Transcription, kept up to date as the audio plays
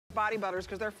body butters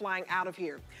because they're flying out of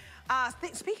here.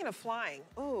 Speaking of flying,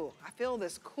 ooh, I feel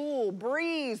this cool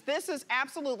breeze. This is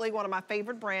absolutely one of my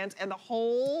favorite brands in the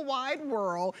whole wide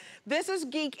world. This is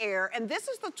Geek Aire, and this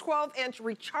is the 12-inch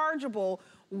rechargeable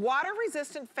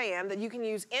water-resistant fan that you can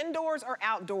use indoors or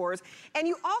outdoors. And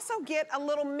you also get a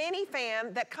little mini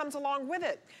fan that comes along with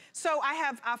it. So I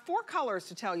have 4 colors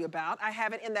to tell you about. I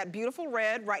have it in that beautiful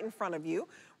red right in front of you.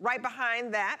 Right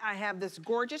behind that, I have this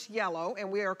gorgeous yellow,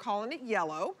 and we are calling it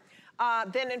yellow.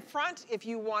 Then in front, if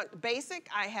you want basic,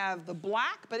 I have the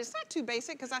black, but it's not too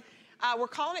basic because we're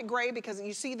calling it gray because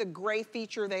you see the gray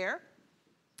feature there.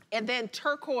 And then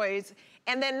turquoise.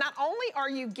 And then not only are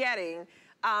you getting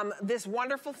this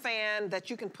wonderful fan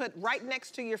that you can put right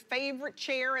next to your favorite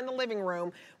chair in the living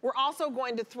room, we're also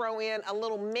going to throw in a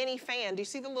little mini fan. Do you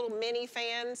see the little mini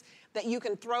fans that you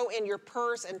can throw in your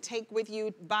purse and take with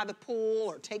you by the pool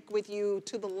or take with you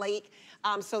to the lake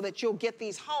so that you'll get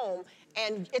these home?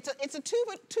 And it's a two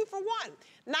for one.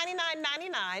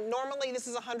 $99.99. Normally this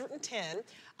is $110.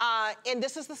 And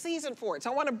this is the season for it.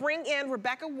 So I want to bring in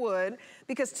Rebecca Wood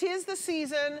because 'tis the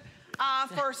season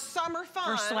for summer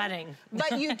fun. For sweating.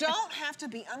 But you don't have to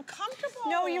be uncomfortable.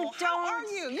 No, you don't. How are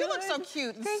you? You look so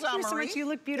cute and Thank you so much. You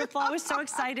look beautiful. I was so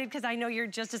excited because I know you're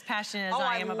just as passionate as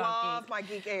I am about Geek. I love my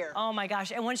Geek Aire. Oh my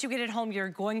gosh. And once you get it home, you're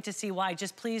going to see why.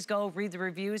 Just please go read the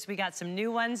reviews. We got some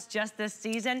new ones just this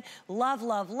season. Love,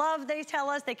 love, love, they tell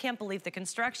us. They can't believe the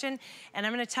construction. And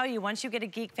I'm going to tell you, once you get a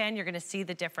Geek fan, you're going to see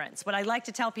the difference. What I like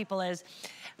to tell people is,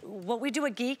 what we do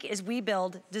at Geek is we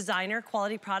build designer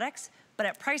quality products, but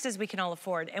at prices we can all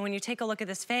afford. And when you take a look at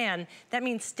this fan, that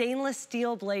means stainless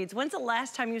steel blades. When's the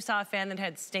last time you saw a fan that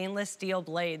had stainless steel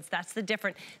blades? That's the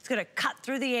difference. It's gonna cut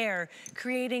through the air,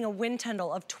 creating a wind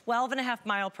tunnel of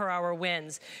 12.5-mile-per-hour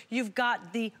winds. You've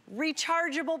got the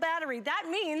rechargeable battery. That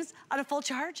means on a full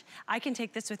charge, I can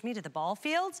take this with me to the ball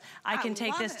fields. I can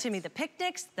take this to me the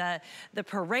picnics, the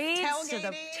parades, to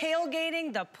the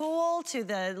tailgating, the pool, to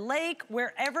the lake,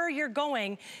 wherever you're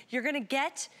going, you're gonna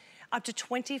get up to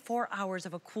 24 hours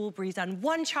of a cool breeze on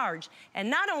one charge. And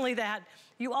not only that,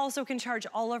 you also can charge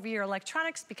all of your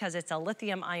electronics because it's a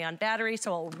lithium-ion battery,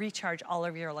 so it will recharge all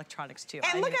of your electronics too.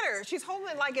 And look at her, she's holding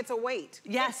it like it's a weight.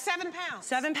 Yes. It's 7 pounds.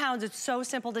 7 pounds, it's so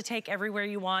simple to take everywhere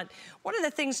you want. One of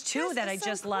the things too that I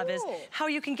just love is how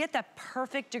you can get that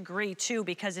perfect degree too,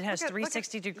 because it has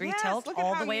 360-degree tilt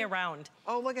all the way around.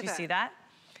 Oh, look at that. Do you see that?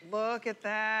 Look at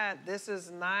that, this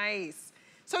is nice.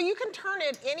 So you can turn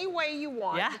it any way you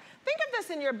want. Yeah. Think of this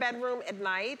in your bedroom at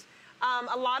night.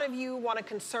 A lot of you want to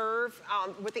conserve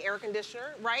with the air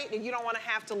conditioner, right? And you don't want to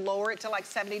have to lower it to like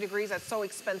 70 degrees. That's so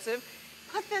expensive.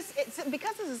 Put this,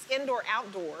 because this is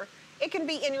indoor-outdoor, it can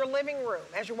be in your living room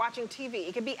as you're watching TV.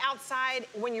 It can be outside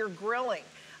when you're grilling.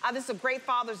 This is a great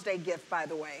Father's Day gift, by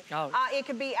the way. Oh. It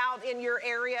could be out in your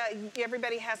area.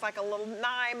 Everybody has like a little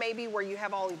nigh maybe where you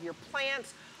have all of your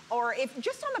plants, or if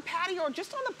just on the patio or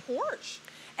just on the porch.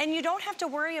 And you don't have to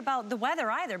worry about the weather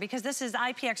either, because this is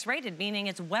IPX rated, meaning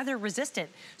it's weather resistant.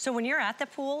 So when you're at the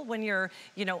pool, when you're,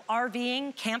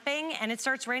 RVing, camping, and it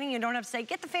starts raining, you don't have to say,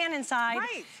 get the fan inside.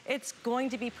 Right. It's going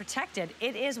to be protected.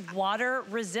 It is water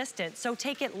resistant. So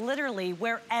take it literally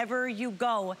wherever you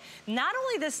go. Not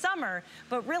only this summer,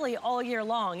 but really all year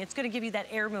long. It's gonna give you that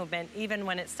air movement, even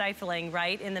when it's stifling,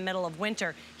 right, in the middle of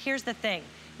winter. Here's the thing.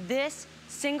 This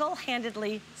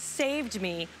single-handedly saved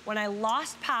me when I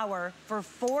lost power for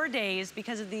 4 days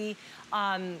because of the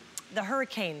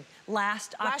hurricane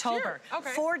last October. Year.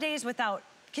 Okay. 4 days without.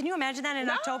 Can you imagine that in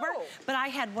October? But I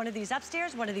had one of these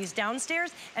upstairs, one of these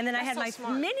downstairs, and then I had my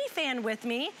mini fan with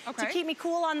me to keep me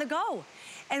cool on the go.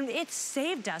 And it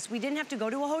saved us. We didn't have to go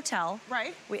to a hotel.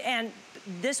 Right. And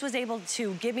this was able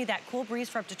to give me that cool breeze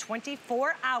for up to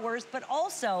 24 hours, but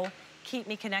also keep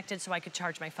me connected so I could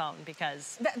charge my phone,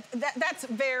 because that's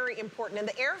very important. And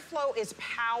the airflow is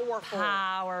powerful.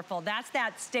 Powerful. That's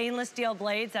that stainless steel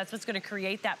blades. That's what's going to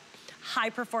create that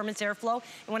high performance airflow.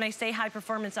 And when I say high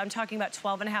performance, I'm talking about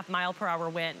 12.5-mile-per-hour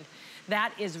wind.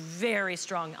 That is very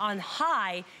strong. On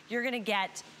high, you're gonna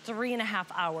get 3.5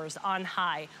 hours on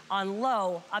high. On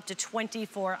low, up to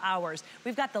 24 hours.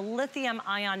 We've got the lithium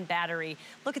ion battery.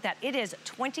 Look at that, it is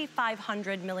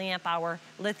 2,500 milliamp hour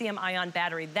lithium ion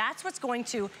battery. That's what's going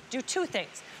to do 2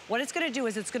 things. What it's gonna do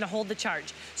is it's gonna hold the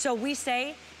charge. So we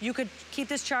say you could keep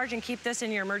this charge and keep this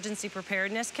in your emergency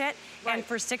preparedness kit. Right. And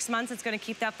for 6 months, it's gonna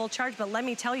keep that full charge. But let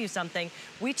me tell you something.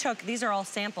 We took, these are all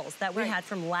samples that we had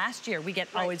from last year. We get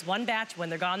always one batch. When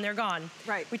they're gone, they're gone.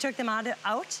 Right. We took them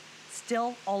out,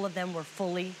 still all of them were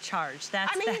fully charged.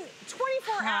 That's 24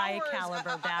 high hours,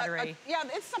 caliber battery. Yeah,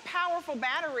 it's a powerful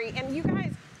battery. And you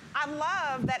guys, I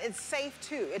love that it's safe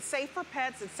too. It's safe for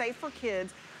pets, it's safe for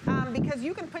kids. because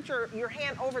you can put your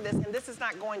hand over this and this is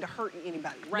not going to hurt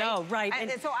anybody, right? No, right.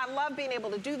 And so I love being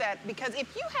able to do that, because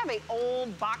if you have an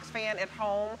old box fan at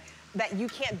home that you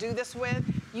can't do this with,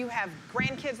 you have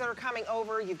grandkids that are coming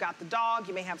over, you've got the dog,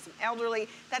 you may have some elderly,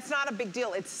 that's not a big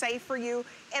deal. It's safe for you.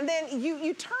 And then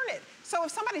you turn it. So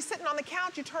if somebody's sitting on the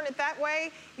couch, you turn it that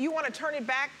way. You want to turn it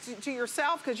back to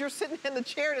yourself because you're sitting in the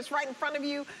chair and it's right in front of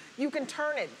you, you can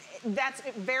turn it. That's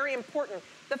very important.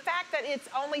 The fact that it's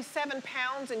only 7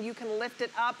 pounds and you can lift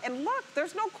it up, and look,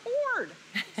 there's no cord.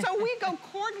 So we go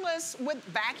cordless with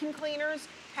vacuum cleaners.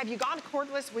 Have you gone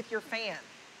cordless with your fan?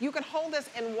 You can hold this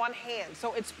in one hand,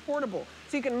 so it's portable.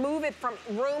 So you can move it from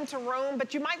room to room,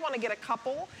 but you might want to get a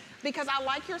couple, because I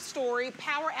like your story.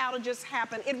 Power outages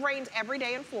happen. It rains every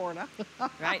day in Florida.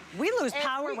 Right. We lose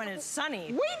power when it's sunny.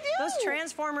 We do. Those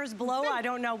transformers blow, I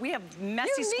don't know. We have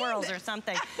messy squirrels or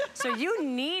something. So you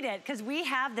need it, because we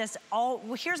have this all,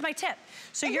 well, here's my tip.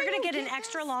 So you're gonna get an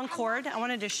extra long cord. I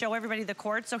wanted to show everybody the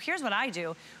cord. So here's what I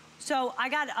do. So I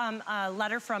got a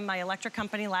letter from my electric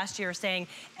company last year saying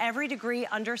every degree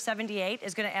under 78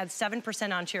 is gonna add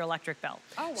 7% onto your electric bill.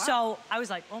 Oh, wow. So I was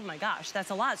like, oh my gosh,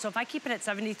 that's a lot. So if I keep it at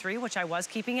 73, which I was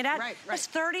keeping it at, that's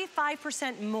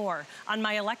 35% more on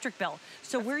my electric bill.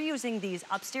 So we're using these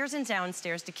upstairs and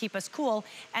downstairs to keep us cool,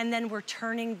 and then we're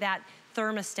turning that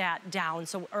thermostat down,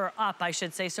 or up, I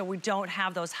should say, so we don't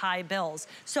have those high bills.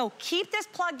 So keep this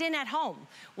plugged in at home.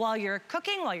 While you're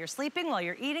cooking, while you're sleeping, while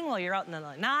you're eating, while you're out in the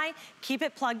lanai, keep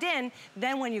it plugged in.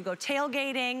 Then when you go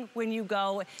tailgating, when you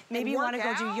go, maybe you wanna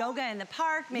go do yoga in the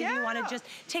park, maybe you wanna just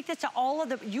take this to all of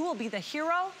the, you will be the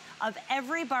hero of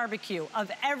every barbecue, of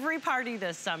every party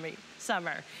this summer.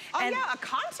 Oh, and yeah, a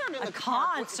concert in the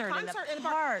park. A concert in the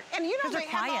park. And you know, they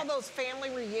have all those family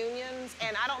reunions,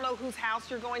 and I don't know whose house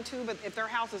you're going to, but if their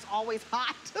house is always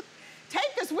hot,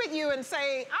 take this with you and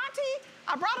say, Auntie,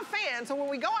 I brought a fan, so when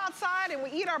we go outside and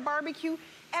we eat our barbecue,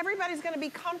 everybody's gonna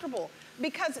be comfortable,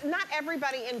 because not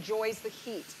everybody enjoys the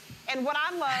heat. And what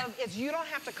I love is you don't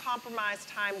have to compromise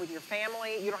time with your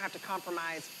family, you don't have to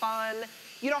compromise fun,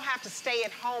 you don't have to stay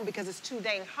at home because it's too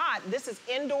dang hot. This is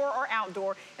indoor or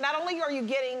outdoor. And not only are you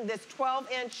getting this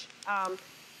 12-inch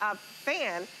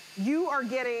fan, you are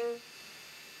getting,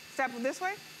 step this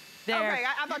way? There. Okay,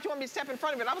 I thought you wanted me to step in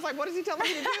front of it. I was like, what is he telling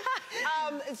me to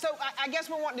do? So I guess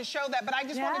we're wanting to show that, but I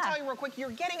just want to tell you real quick, you're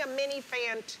getting a mini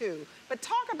fan too. But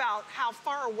talk about how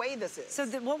far away this is. So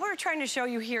what we're trying to show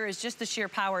you here is just the sheer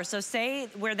power. So say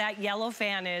where that yellow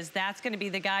fan is, that's gonna be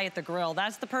the guy at the grill.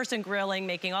 That's the person grilling,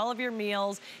 making all of your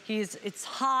meals. It's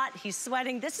hot, he's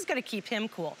sweating. This is gonna keep him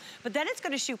cool. But then it's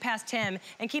gonna shoot past him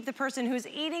and keep the person who's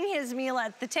eating his meal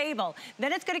at the table.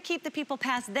 Then it's gonna keep the people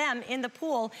past them in the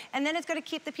pool, and then it's gonna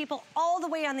keep the people all the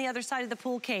way on the other side of the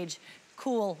pool cage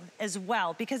cool as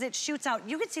well, because it shoots out.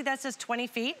 You can see that says 20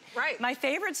 feet. Right. My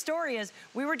favorite story is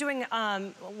we were doing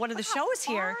one of the shows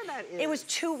here. It was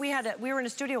we were in a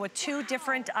studio with two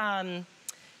different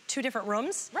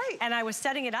rooms. Right. And I was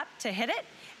setting it up to hit it,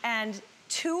 and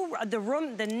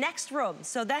the next room,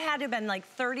 so that had to have been like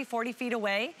 30, 40 feet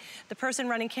away. The person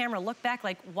running camera looked back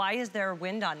like, why is there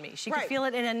wind on me? She could feel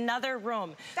it in another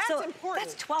room. That's important.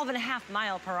 That's 12.5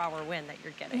 mile/hour wind that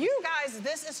you're getting. You guys,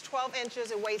 this is 12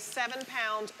 inches, it weighs 7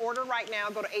 pounds. Order right now,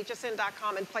 go to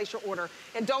hsn.com and place your order.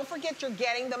 And don't forget, you're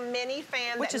getting the mini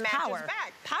fan that matches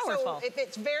back. Powerful. So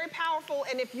it's very powerful,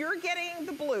 and if you're getting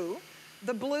the blue,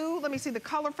 let me see, the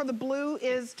color for the blue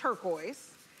is turquoise.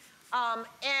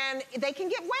 And they can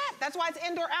get wet. That's why it's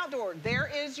indoor, outdoor. There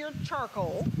is your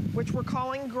charcoal, which we're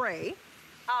calling gray.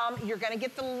 You're gonna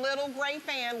get the little gray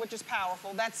fan, which is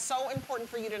powerful. That's so important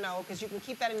for you to know, because you can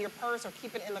keep that in your purse or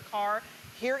keep it in the car.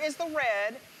 Here is the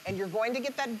red, and you're going to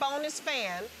get that bonus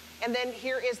fan. And then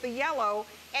here is the yellow,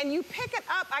 and you pick it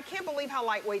up. I can't believe how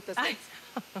lightweight this is.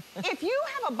 If you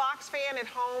have a box fan at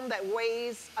home that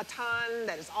weighs a ton,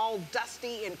 that is all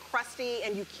dusty and crusty,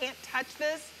 and you can't touch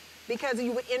this, because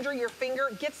you would injure your finger,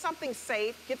 get something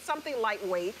safe, get something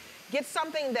lightweight, get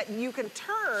something that you can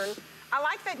turn. I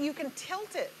like that you can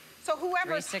tilt it. So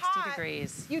whoever's 360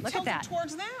 degrees. You tilt it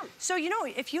towards them. So you know,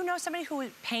 if you know somebody who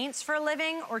paints for a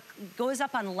living or goes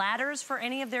up on ladders for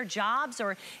any of their jobs,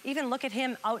 or even look at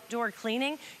him outdoor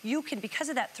cleaning, you can, because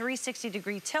of that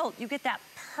 360-degree tilt, you get that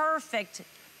perfect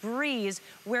breeze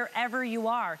wherever you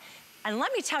are. And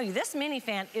let me tell you, this mini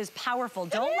fan is powerful.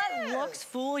 Don't let looks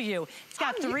fool you. It's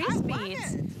got 3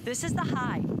 speeds. This is the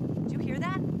high. Did you hear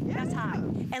that? Yeah. That's high.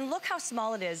 And look how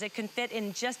small it is. It can fit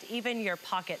in just even your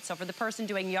pocket. So for the person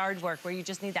doing yard work where you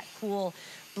just need that cool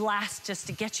blast just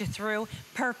to get you through,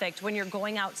 perfect. When you're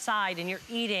going outside and you're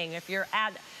eating, if you're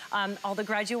at all the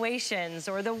graduations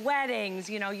or the weddings,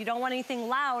 you know, you don't want anything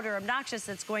loud or obnoxious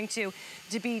that's going to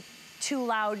be too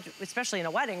loud, especially in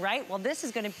a wedding, right? Well, this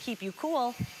is gonna keep you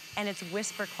cool, and it's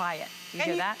whisper quiet. You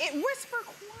hear that? It whisper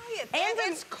quiet,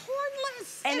 and it's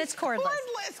cordless. And it's cordless.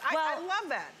 I love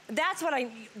that. That's what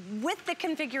with the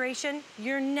configuration,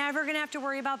 you're never gonna have to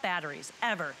worry about batteries,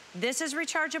 ever. This is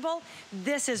rechargeable,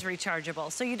 this is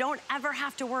rechargeable. So you don't ever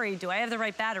have to worry, do I have the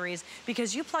right batteries?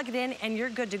 Because you plug it in and you're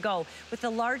good to go. With the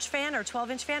large fan or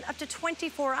 12-inch fan, up to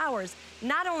 24 hours.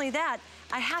 Not only that,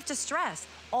 I have to stress,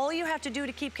 all you have to do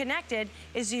to keep connected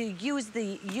is you use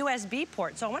the USB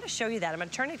port. So I want to show you that. I'm going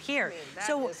to turn it here.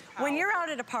 So when you're out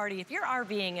at a party, if you're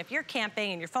RVing, if you're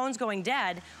camping and your phone's going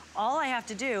dead, all I have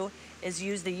to do is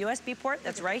use the USB port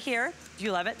that's right here. Do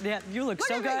you love it? Yeah, you look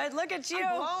so good. Look at you.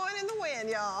 I'm blowing in the wind,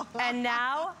 y'all. And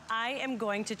now I am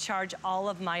going to charge all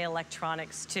of my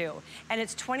electronics too. And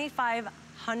it's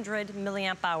 2,500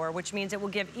 milliamp hour, which means it will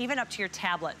give even up to your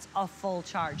tablets a full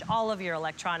charge, all of your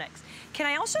electronics. Can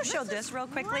I also show this real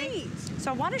quickly?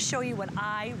 So I want to show you what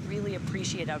I really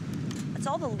appreciate of. It's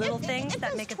all the little things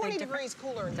that make a big difference. It's 20 degrees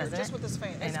cooler in here just with this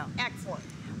fan. It's excellent.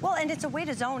 Well, and it's a way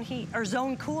to zone heat, or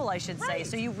zone cool, I should say.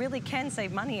 So you really can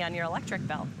save money on your electric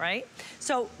bill, right?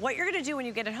 So what you're gonna do when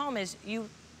you get it home is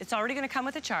it's already gonna come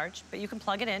with a charge, but you can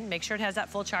plug it in, make sure it has that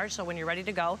full charge so when you're ready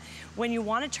to go. When you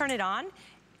wanna turn it on,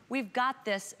 we've got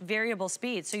this variable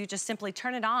speed, so you just simply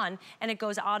turn it on and it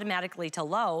goes automatically to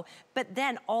low, but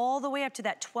then all the way up to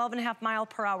that 12.5 mile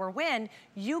per hour wind,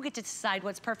 you get to decide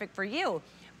what's perfect for you.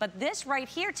 But this right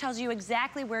here tells you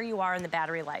exactly where you are in the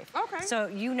battery life. Okay. So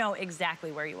you know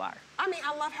exactly where you are. I mean,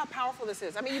 I love how powerful this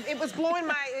is. I mean, it was blowing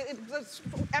my, it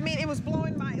was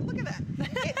blowing my, look at that.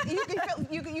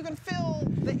 You can feel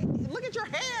look at your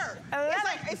hair.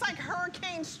 It's like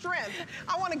hurricane strength.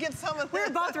 I want to get some of this. We were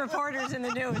both reporters in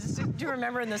the news. Do you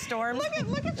remember in the storm?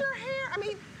 Look at your hair. I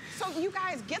mean, so you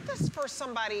guys, get this for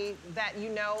somebody that you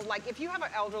know, like if you have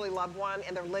an elderly loved one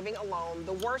and they're living alone,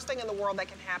 the worst thing in the world that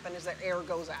can happen is their air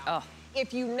goes out. Oh.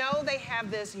 If you know they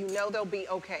have this, you know they'll be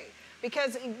okay.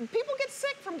 Because people get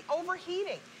sick from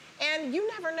overheating. And you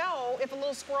never know if a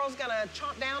little squirrel's gonna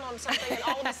chomp down on something and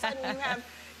all of a sudden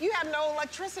you have no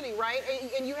electricity, right?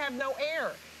 And you have no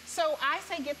air. So I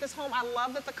say get this home. I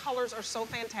love that the colors are so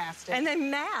fantastic. And they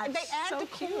match. And they add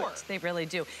decor. Cute. They really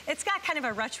do. It's got kind of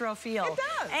a retro feel. It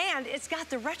does. And it's got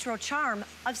the retro charm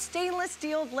of stainless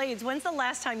steel blades. When's the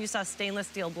last time you saw stainless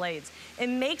steel blades? It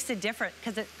makes it different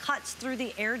because it cuts through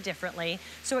the air differently.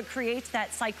 So it creates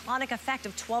that cyclonic effect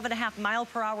of 12.5 mile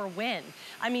per hour wind.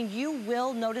 I mean, you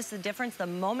will notice the difference the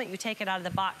moment you take it out of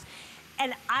the box.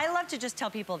 And I love to just tell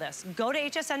people this. Go to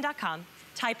hsn.com,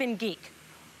 type in geek.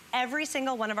 Every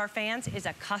single one of our fans is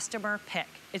a customer pick.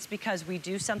 It's because we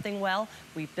do something well,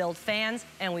 we build fans,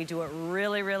 and we do it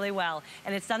really, really well.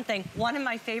 And it's something, one of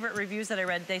my favorite reviews that I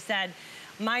read, they said,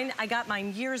 I got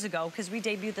mine years ago, because we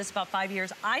debuted this about 5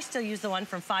 years. I still use the one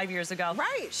from 5 years ago.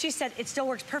 Right. She said, it still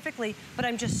works perfectly, but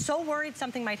I'm just so worried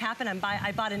something might happen.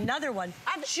 I bought another one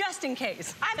just in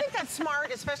case. I think that's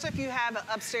smart, especially if you have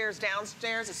upstairs,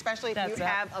 downstairs, especially if you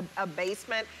have a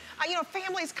basement. You know,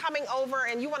 families coming over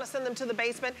and you want to send them to the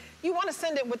basement, you want to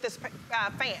send it with this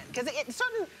fan. Because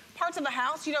certain parts of the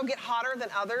house, you know, get hotter than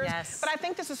others. Yes. But I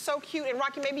think this is so cute. And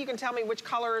Rocky, maybe you can tell me which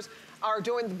colors are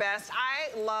doing the best.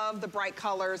 I love the bright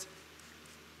colors.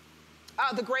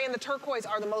 The gray and the turquoise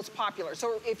are the most popular.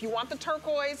 So if you want the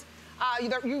turquoise,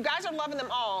 you guys are loving them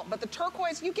all, but the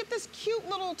turquoise, you get this cute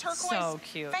little turquoise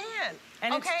fan.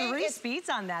 And it's 3 speeds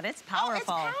on that. It's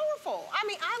powerful. Oh, it's powerful. I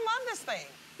mean, I love this thing.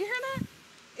 You hear that?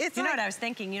 You know what I was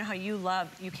thinking? You know how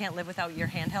you can't live without your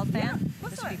handheld fan? Yeah,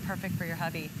 this would be perfect for your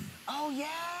hubby. Oh, yes.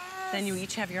 Then you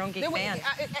each have your own geek fan.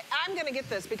 I'm going to get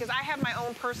this because I have my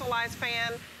own personalized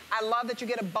fan. I love that you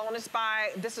get a bonus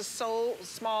buy. This is so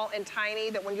small and tiny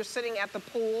that when you're sitting at the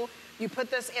pool, you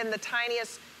put this in the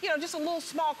tiniest, you know, just a little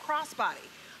small crossbody.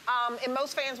 And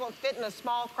most fans won't fit in a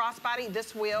small crossbody.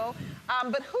 This will.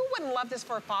 But who wouldn't love this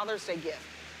for a Father's Day gift?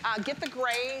 Get the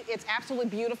gray. It's absolutely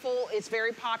beautiful. It's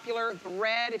very popular. The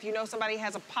red, if you know somebody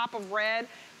has a pop of red,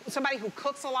 somebody who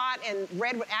cooks a lot and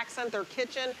red would accent their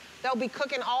kitchen, they'll be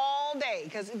cooking all day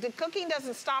because the cooking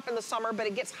doesn't stop in the summer, but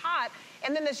it gets hot.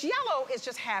 And then this yellow is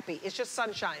just happy. It's just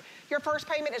sunshine. Your first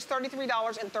payment is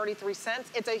 $33.33.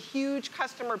 It's a huge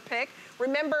customer pick.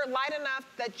 Remember, light enough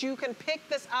that you can pick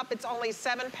this up. It's only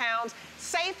 7 pounds.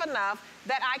 Safe enough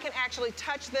that I can actually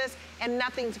touch this and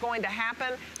nothing's going to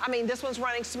happen. I mean, this one's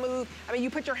running smooth. I mean,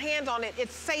 you put your hands on it.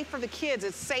 It's safe for the kids.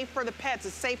 It's safe for the pets.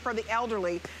 It's safe for the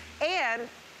elderly. And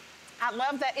I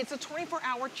love that it's a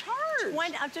 24-hour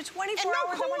charge. Up to 24 and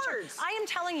hours. No cords. I am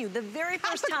telling you, the very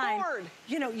first time,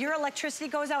 you know, your electricity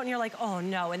goes out and you're like, oh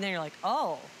no, and then you're like,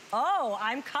 oh, oh,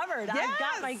 I'm covered. Yes. I've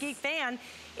got my Geek fan.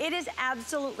 It is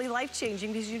absolutely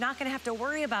life-changing because you're not gonna have to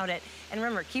worry about it. And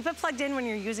remember, keep it plugged in when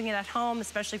you're using it at home,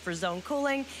 especially for zone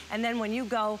cooling. And then when you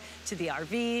go to the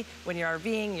RV, when you're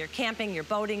RVing, you're camping, you're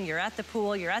boating, you're at the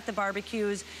pool, you're at the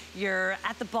barbecues, you're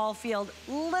at the ball field,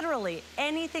 literally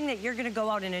anything that you're gonna go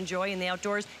out and enjoy in the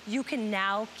outdoors, you can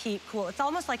now keep cool. It's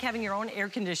almost like having your own air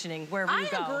conditioning wherever you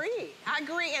go. I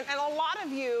agree. And a lot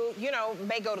of you, you know,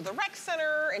 may go to the rec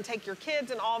center and take your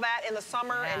kids and all that in the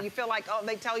summer, and you feel like, oh,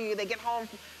 they tell you, they get home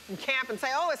from camp and say,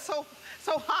 oh, it's so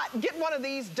hot. Get one of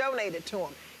these donated to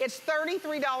them. It's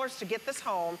 $33 to get this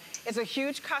home. It's a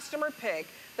huge customer pick.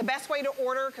 The best way to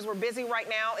order, because we're busy right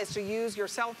now, is to use your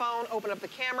cell phone, open up the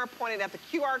camera, point it at the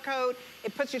QR code.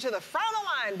 It puts you to the front of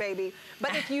the line, baby.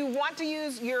 But if you want to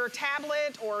use your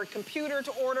tablet or computer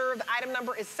to order, the item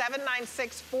number is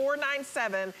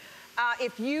 796497.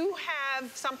 If you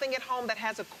have something at home that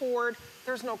has a cord,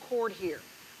 there's no cord here.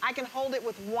 I can hold it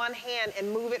with one hand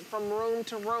and move it from room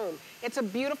to room. It's a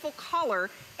beautiful color,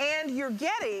 and you're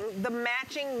getting the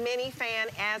matching mini fan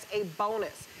as a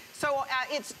bonus. So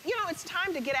it's, you know, it's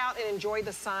time to get out and enjoy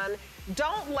the sun.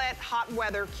 Don't let hot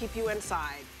weather keep you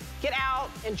inside. Get out,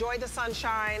 enjoy the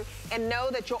sunshine, and know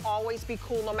that you'll always be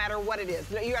cool no matter what it is.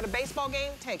 You're at a baseball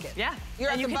game, take it. Yeah, You're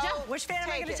and at you the can boat, tell which fan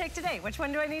am I gonna take today? Which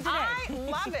one do I need today? I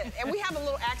love it. And we have a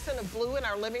little accent of blue in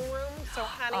our living room, so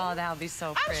honey. Oh, that'll be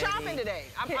so pretty. I'm shopping today.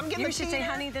 I'm getting You should say,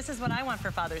 honey, this is what I want for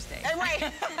Father's Day. Hey,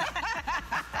 right.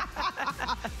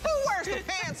 Who wears the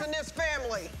pants in this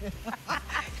family?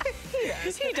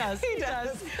 He does. He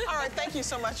does. All right, thank you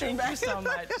so much. Thank you so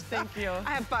much. Thank you.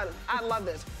 I have fun. I love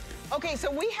this. Okay,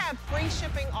 so we have free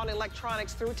shipping on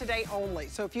electronics through today only.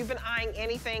 So if you've been eyeing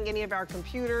anything, any of our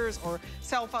computers or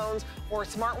cell phones or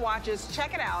smartwatches,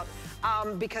 check it out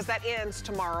because that ends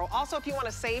tomorrow. Also, if you want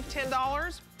to save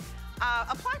 $10,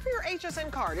 apply for your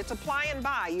HSN card. It's apply and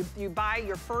buy. You buy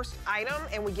your first item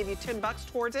and we give you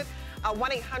 $10 towards it.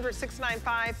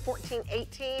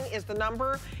 1-800-695-1418 is the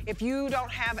number. If you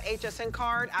don't have an HSN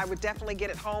card, I would definitely get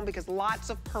it home because lots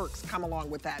of perks come along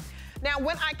with that. Now,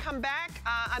 when I come back,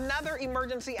 another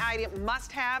emergency item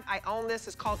must have, I own this,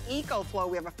 it's called EcoFlow.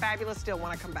 We have a fabulous deal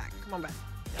when I come back. Come on back.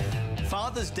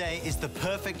 Father's Day is the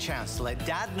perfect chance to let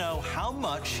Dad know how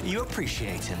much you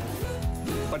appreciate him.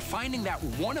 But finding that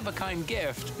one-of-a-kind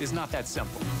gift is not that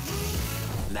simple.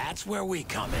 That's where we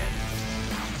come in.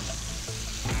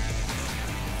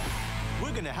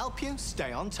 We're gonna help you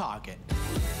stay on target.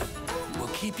 We'll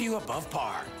keep you above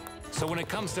par. So when it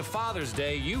comes to Father's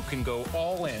Day, you can go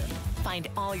all in. Find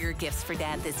all your gifts for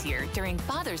Dad this year during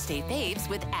Father's Day Faves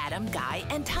with Adam, Guy,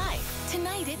 and Ty.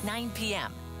 Tonight at 9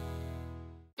 p.m.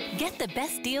 Get the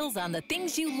best deals on the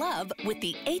things you love with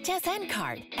the HSN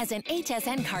card. As an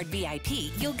HSN card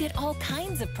VIP, you'll get all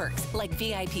kinds of perks like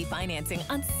VIP financing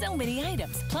on so many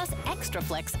items, plus extra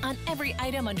flex on every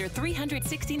item under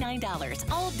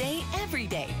 $369 all day, every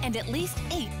day, and at least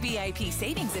 8 VIP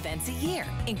savings events a year.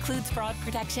 Includes fraud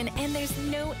protection and there's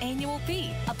no annual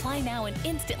fee. Apply now and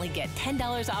instantly get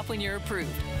 $10 off when you're approved.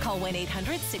 Call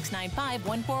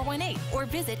 1-800-695-1418 or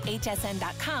visit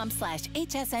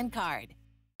hsn.com/HSN card.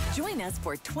 Join us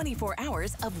for 24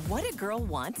 hours of What a Girl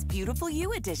Wants Beautiful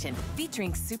You Edition,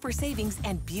 featuring super savings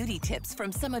and beauty tips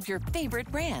from some of your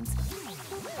favorite brands.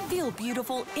 Feel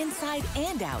beautiful inside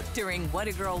and out during What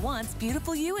a Girl Wants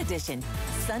Beautiful You Edition,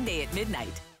 Sunday at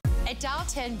midnight. At Dial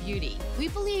 10 Beauty, we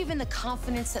believe in the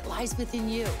confidence that lies within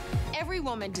you. Every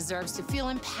woman deserves to feel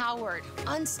empowered,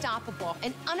 unstoppable,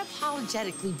 and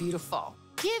unapologetically beautiful.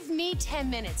 Give me 10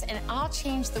 minutes and I'll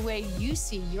change the way you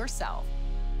see yourself.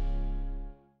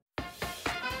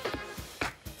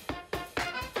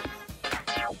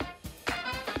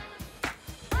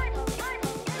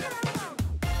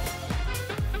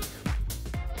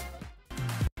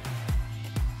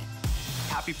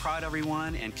 Happy Pride,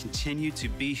 everyone, and continue to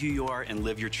be who you are and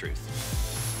live your truth.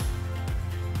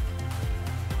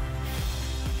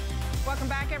 Welcome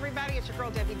back, everybody. It's your girl,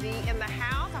 Debbie D, in the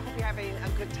house. I hope you're having a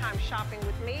good time shopping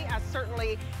with me. I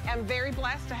certainly am very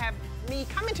blessed to have me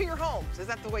come into your homes. Is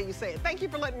that the way you say it? Thank you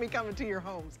for letting me come into your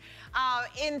homes.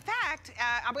 In fact,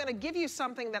 I'm going to give you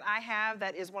something that I have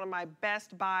that is one of my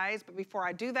best buys. But before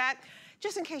I do that,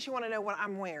 just in case you want to know what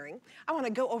I'm wearing, I want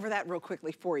to go over that real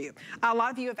quickly for you. A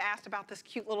lot of you have asked about this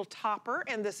cute little topper,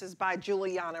 and this is by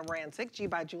Juliana Rancic, G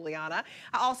by Juliana.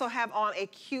 I also have on a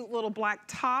cute little black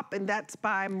top, and that's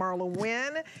by Marla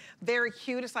Wynn. Very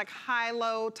cute. It's like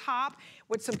high-low top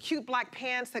with some cute black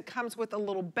pants that comes with a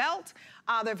little belt.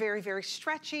 They're very, very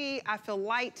stretchy. I feel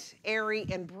light, airy,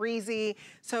 and breezy.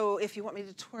 So if you want me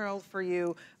to twirl for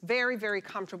you, very, very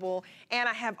comfortable. And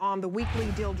I have on the weekly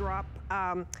deal drop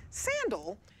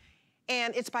sandal.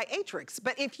 and it's by Atrix.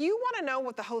 But if you wanna know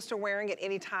what the hosts are wearing at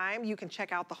any time, you can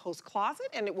check out the host closet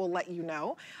and it will let you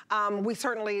know. We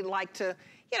certainly like to,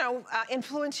 you know,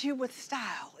 influence you with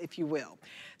style, if you will.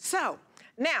 So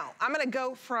now I'm gonna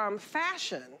go from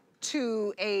fashion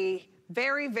to a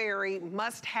very, very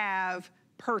must-have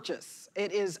purchase.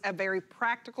 It is a very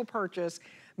practical purchase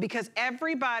because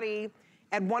everybody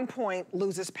at one point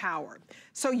loses power.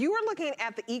 So you are looking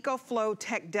at the EcoFlow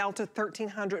Tech Delta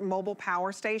 1300 mobile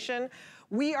power station.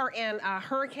 We are in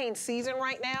hurricane season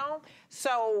right now.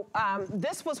 So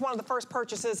this was one of the first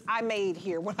purchases I made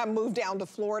here when I moved down to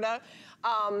Florida.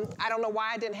 I don't know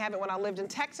why I didn't have it when I lived in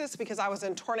Texas, because I was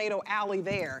in Tornado Alley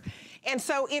there. And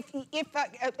so if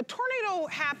a tornado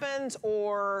happens,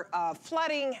 or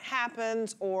flooding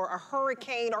happens, or a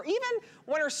hurricane, or even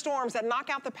winter storms that knock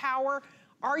out the power,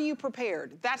 are you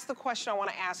prepared? That's the question I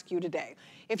want to ask you today.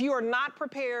 If you are not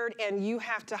prepared and you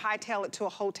have to hightail it to a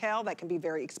hotel, that can be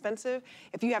very expensive.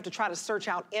 If you have to try to search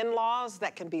out in-laws,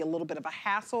 that can be a little bit of a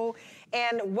hassle.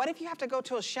 And what if you have to go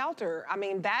to a shelter? I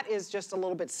mean, that is just a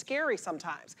little bit scary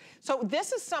sometimes. So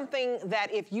this is something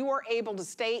that if you are able to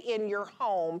stay in your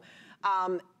home,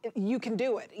 you can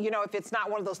do it. You know, if it's not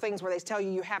one of those things where they tell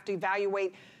you have to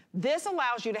evaluate. This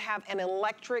allows you to have an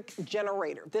electric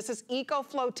generator. This is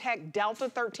EcoFlow Tech Delta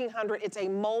 1300. It's a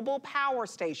mobile power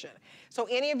station. So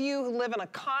any of you who live in a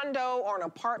condo or an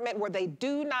apartment where they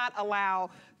do not allow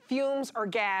fumes or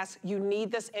gas, you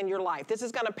need this in your life. This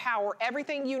is gonna power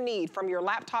everything you need, from your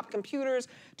laptop computers,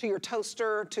 to your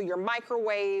toaster, to your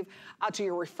microwave, to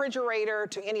your refrigerator,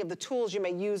 to any of the tools you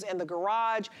may use in the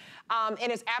garage. And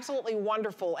it's absolutely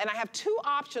wonderful. And I have two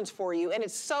options for you, and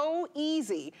it's so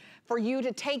easy for you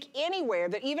to take anywhere,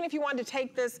 that even if you wanted to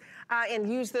take this and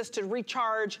use this to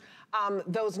recharge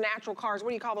those natural cars, what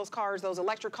do you call those cars, those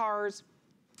electric cars?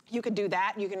 You could do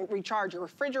that. You can recharge your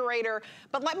refrigerator.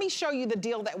 But let me show you the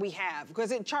deal that we have,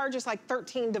 because it charges like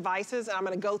 13 devices, and I'm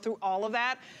gonna go through all of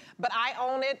that. But I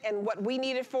own it, and what we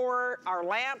need it for, our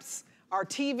lamps, our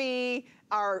TV,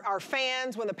 our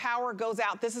fans, when the power goes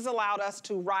out, this has allowed us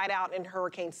to ride out in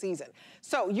hurricane season.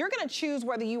 So you're gonna choose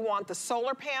whether you want the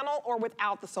solar panel or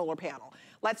without the solar panel.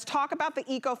 Let's talk about the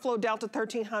EcoFlow Delta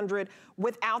 1300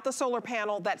 without the solar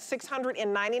panel. That's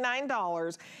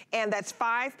 $699, and that's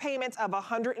 5 payments of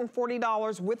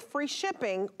 $140 with free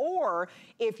shipping. Or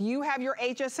if you have your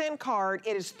HSN card,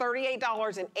 it is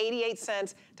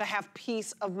 $38.88 to have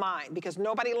peace of mind, because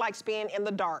nobody likes being in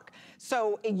the dark.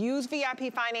 So use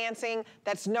VIP financing.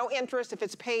 That's no interest if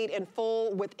it's paid in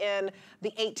full within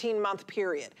the 18-month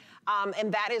period.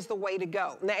 And that is the way to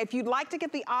go. Now, if you'd like to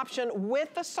get the option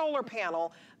with the solar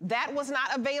panel, that was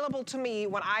not available to me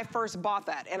when I first bought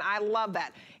that, and I love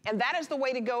that. And that is the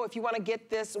way to go if you want to get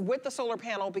this with the solar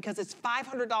panel, because it's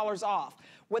 $500 off.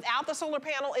 Without the solar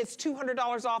panel, it's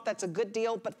 $200 off. That's a good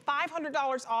deal, but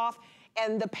 $500 off,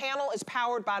 and the panel is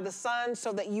powered by the sun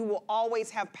so that you will always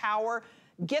have power.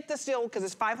 Get this deal because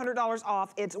it's $500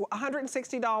 off. It's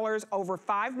 $160 over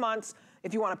 5 months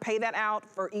if you want to pay that out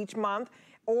for each month,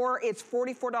 or it's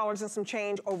 $44 and some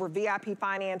change over VIP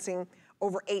financing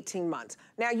over 18 months.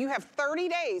 Now you have 30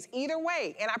 days either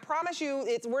way, and I promise you,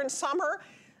 we're in summer,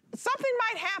 something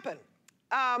might happen.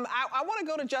 I want to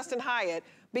go to Justin Hyatt,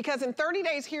 because in 30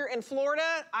 days here in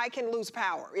Florida, I can lose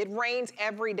power. It rains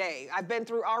every day. I've been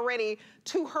through already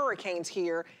 2 hurricanes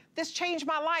here. This changed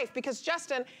my life because,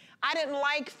 Justin, I didn't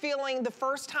like feeling the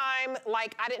first time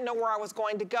like I didn't know where I was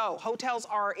going to go. Hotels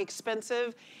are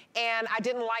expensive, and I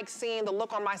didn't like seeing the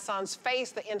look on my son's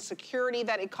face, the insecurity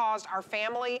that it caused our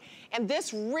family. And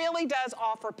this really does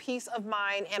offer peace of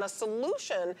mind and a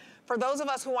solution for those of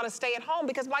us who want to stay at home,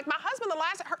 because like my husband, the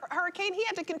last hurricane, he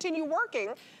had to continue working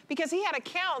because he had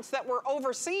accounts that were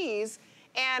overseas,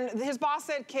 and his boss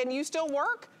said, "Can you still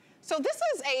work?" So this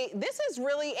is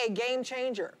really a game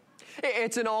changer.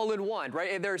 It's an all-in-one,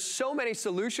 right? There's so many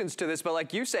solutions to this, but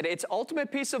like you said, it's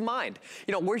ultimate peace of mind.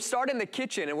 You know, we start in the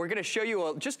kitchen, and we're gonna show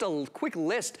you just a quick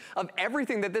list of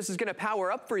everything that this is gonna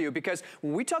power up for you, because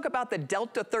when we talk about the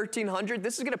Delta 1300,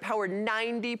 this is gonna power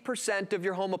 90% of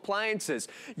your home appliances.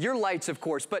 Your lights, of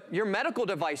course, but your medical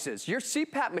devices, your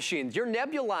CPAP machines, your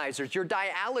nebulizers, your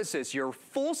dialysis, your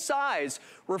full-size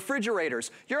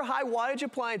refrigerators, your high wattage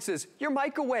appliances, your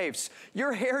microwaves,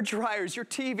 your hair dryers, your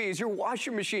TVs, your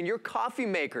washing machine, your coffee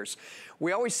makers.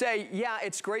 We always say, yeah,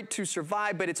 it's great to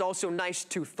survive, but it's also nice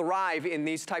to thrive in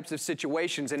these types of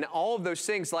situations. And all of those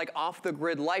things like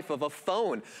off-the-grid life of a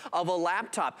phone, of a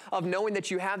laptop, of knowing that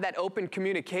you have that open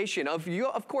communication, of you,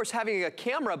 of course, having a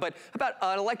camera, but about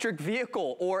an electric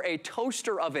vehicle or a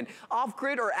toaster oven,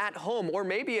 off-grid or at home, or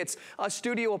maybe it's a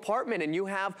studio apartment and you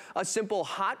have a simple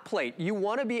hot plate. You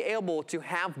want to be able to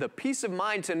have the peace of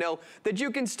mind to know that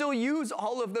you can still use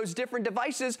all of those different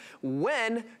devices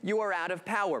when you are out of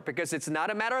power, because it's not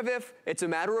a matter of if, it's a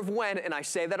matter of when, and I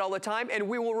say that all the time, and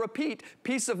we will repeat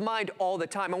peace of mind all the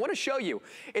time. I want to show you.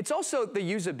 It's also the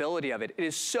usability of it. It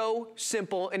is so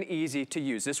simple and easy to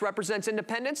use. This represents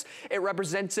independence. It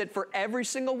represents it for every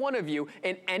single one of you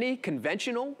in any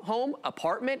conventional home,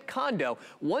 apartment, condo.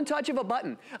 One touch of a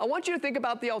button. I want you to think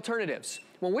about the alternatives.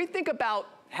 When we think about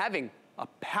having a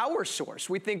power source,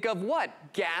 we think of what?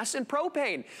 Gas and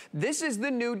propane. This is the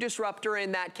new disruptor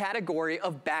in that category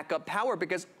of backup power,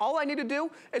 because all I need to do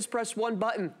is press one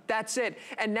button. That's it.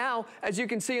 And now, as you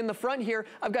can see in the front here,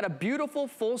 I've got a beautiful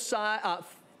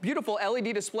beautiful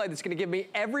LED display that's going to give me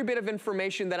every bit of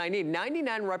information that I need.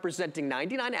 99 representing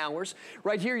 99 hours.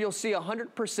 Right here you'll see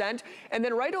 100%. And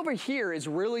then right over here is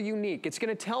really unique. It's going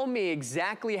to tell me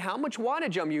exactly how much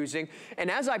wattage I'm using.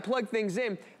 And as I plug things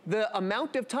in, the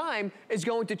amount of time is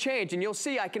going to change. And you'll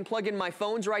see I can plug in my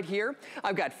phones right here.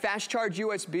 I've got fast charge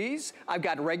USBs. I've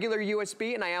got regular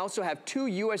USB. And I also have 2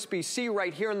 USB-C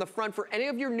right here in the front for any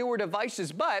of your newer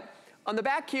devices. But on the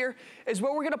back here is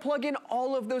where we're going to plug in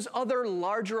all of those other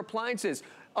larger appliances.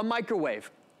 A microwave,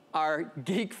 our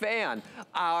Geek fan,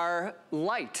 our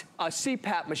light, a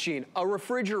CPAP machine, a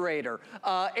refrigerator,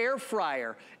 air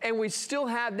fryer, and we still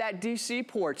have that DC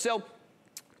port. So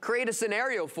create a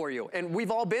scenario for you, and we've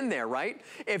all been there, right?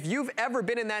 If you've ever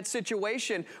been in that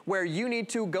situation where you need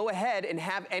to go ahead and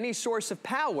have any source of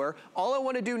power, all I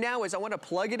want to do now is I want to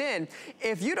plug it in.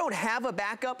 If you don't have a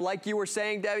backup, like you were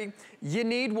saying, Debbie, you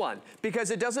need one,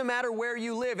 because it doesn't matter where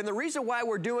you live. And the reason why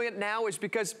we're doing it now is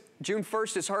because June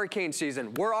 1st is hurricane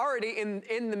season. We're already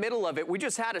in the middle of it. We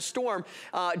just had a storm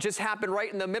just happen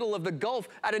right in the middle of the Gulf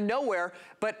out of nowhere.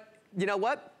 But you know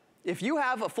what? If you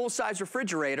have a full-size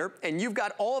refrigerator and you've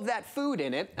got all of that food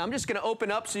in it, I'm just going to open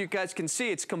up so you guys can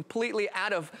see it's completely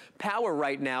out of power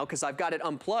right now because I've got it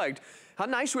unplugged. How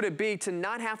nice would it be to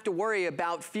not have to worry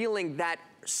about feeling that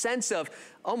sense of,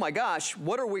 oh my gosh,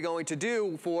 what are we going to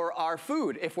do for our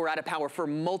food if we're out of power for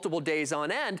multiple days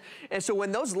on end? And so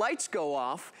when those lights go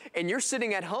off and you're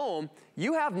sitting at home,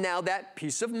 you have now that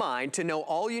peace of mind to know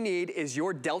all you need is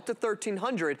your Delta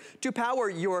 1300 to power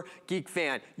your Geek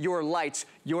fan, your lights,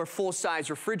 your full-size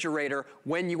refrigerator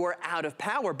when you are out of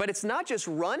power. But it's not just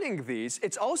running these,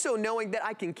 it's also knowing that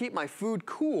I can keep my food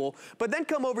cool, but then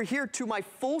come over here to my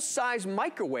full-size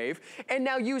microwave and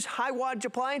now use high wattage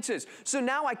appliances. So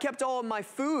now I kept all of my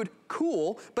food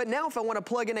cool, but now if I want to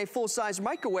plug in a full-size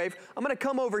microwave, I'm going to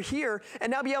come over here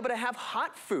and now be able to have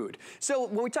hot food. So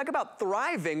when we talk about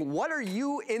thriving, what are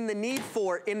you in the need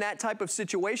for in that type of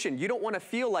situation? You don't want to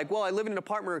feel like, well, I live in an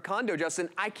apartment or a condo, Justin,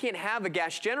 I can't have a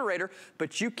gas generator,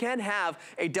 but you can have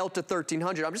a Delta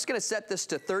 1300. I'm just going to set this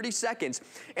to 30 seconds.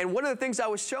 And one of the things I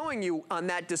was showing you on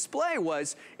that display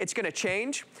was it's going to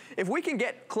change. If we can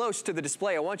get close to the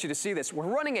display, I want you to see this. We're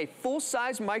running a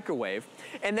full-size microwave,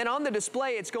 and then on the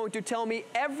display, it's going to tell me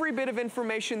every bit of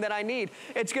information that I need.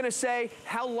 It's going to say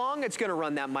how long it's going to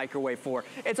run that microwave for.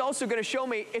 It's also going to show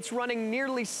me it's running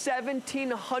nearly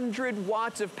 1,700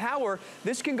 watts of power.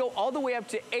 This can go all the way up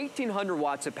to 1,800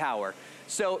 watts of power.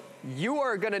 So you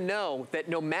are going to know that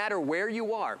no matter where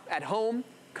you are, at home,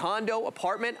 condo,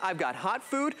 apartment, I've got hot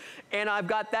food and I've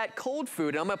got that cold food.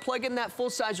 And I'm going to plug in that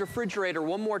full-size refrigerator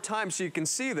one more time so you can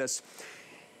see this.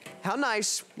 How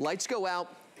nice. Lights go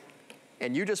out.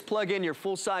 And you just plug in your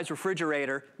full-size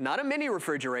refrigerator, not a mini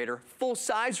refrigerator,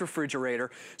 full-size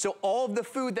refrigerator. So all of the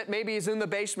food that maybe is in the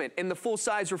basement, in the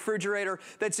full-size refrigerator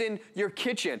that's in your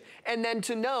kitchen. And then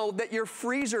to know that your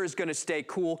freezer is going to stay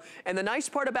cool. And the nice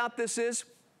part about this is,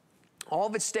 all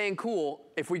of it's staying cool.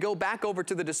 If we go back over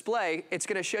to the display, it's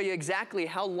going to show you exactly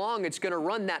how long it's going to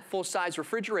run that full-size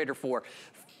refrigerator for.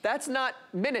 That's not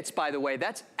minutes, by the way.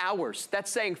 That's hours. That's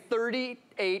saying 40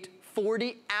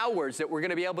 hours that we're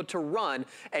going to be able to run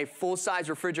a full-size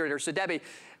refrigerator. So Debbie,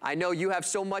 I know you have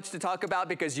so much to talk about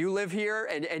because you live here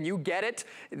and you get it.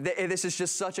 This is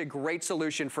just such a great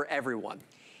solution for everyone.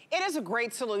 It is a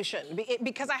great solution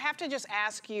because I have to just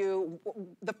ask you,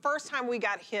 the first time we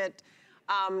got hit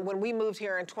when we moved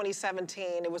here in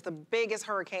 2017, it was the biggest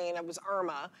hurricane, it was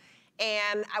Irma,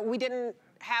 and we didn't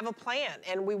have a plan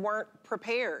and we weren't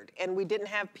prepared and we didn't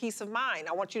have peace of mind.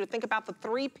 I want you to think about the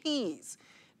 3 Ps.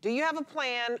 Do you have a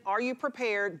plan? Are you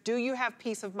prepared? Do you have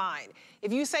peace of mind?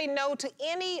 If you say no to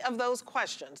any of those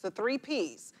questions, the 3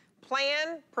 Ps,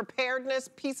 plan, preparedness,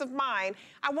 peace of mind,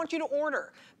 I want you to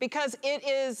order, because it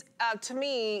is, to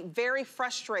me, very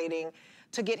frustrating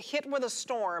to get hit with a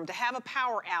storm, to have a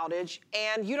power outage,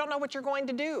 and you don't know what you're going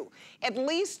to do. At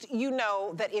least you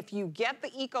know that if you get the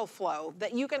EcoFlow,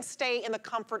 that you can stay in the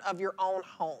comfort of your own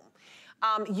home.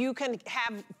 You can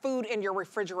have food in your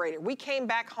refrigerator. We came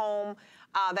back home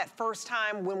that first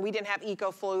time when we didn't have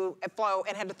EcoFlow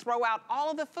and had to throw out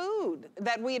all of the food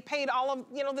that we had paid all of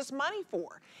this money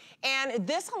for. And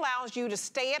this allows you to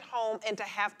stay at home and to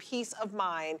have peace of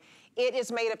mind. It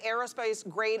is made of aerospace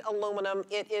grade aluminum.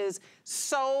 It is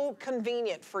so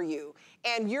convenient for you.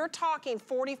 And you're talking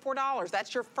 $44.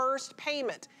 That's your first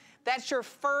payment. That's your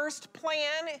first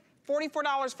plan.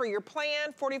 $44 for your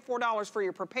plan, $44 for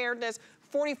your preparedness,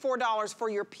 $44 for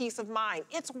your peace of mind.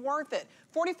 It's worth it.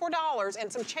 $44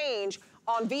 and some change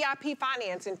on VIP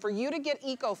financing for you to get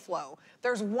EcoFlow.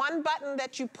 There's one button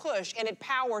that you push and it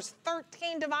powers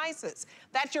 13 devices.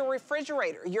 That's your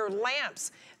refrigerator, your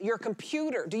lamps, your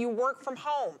computer. Do you work from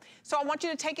home? So I want you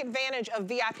to take advantage of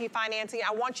VIP financing.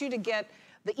 I want you to get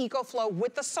the EcoFlow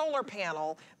with the solar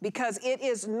panel, because it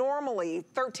is normally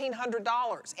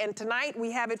 $1,300. And tonight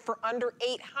we have it for under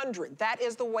 $800. That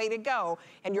is the way to go.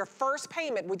 And your first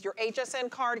payment with your HSN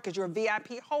card, because you're a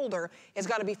VIP holder, is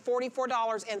gonna be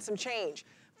 $44 and some change.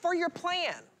 For your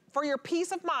plan, for your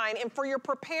peace of mind, and for your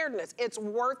preparedness, it's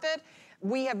worth it.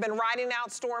 We have been riding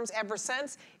out storms ever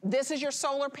since. This is your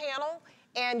solar panel,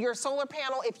 and your solar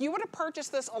panel, if you were to purchase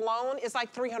this alone, is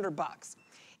like $300.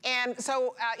 And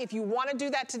so if you want to do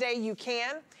that today, you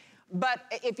can. But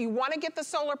if you want to get the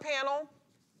solar panel,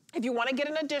 if you want to get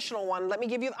an additional one, let me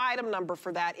give you the item number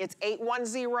for that. It's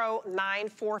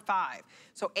 810945.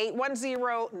 So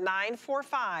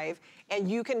 810945, and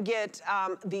you can get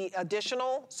the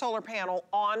additional solar panel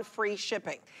on free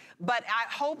shipping. But I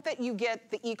hope that you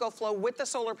get the EcoFlow with the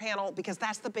solar panel, because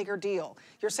that's the bigger deal.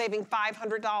 You're saving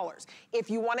 $500. If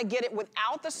you want to get it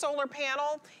without the solar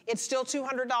panel, it's still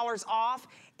 $200 off,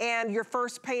 and your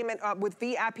first payment with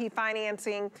VIP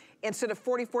financing, instead of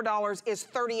 $44, is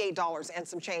 $38 and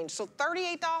some change. So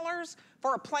 $38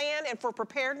 for a plan and for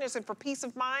preparedness and for peace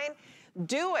of mind.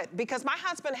 Do it, because my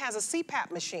husband has a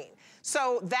CPAP machine.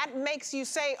 So that makes you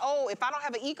say, oh, if I don't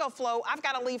have an EcoFlow, I've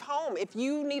got to leave home. If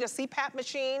you need a CPAP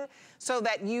machine so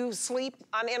that you sleep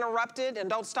uninterrupted and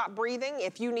don't stop breathing,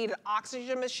 if you need an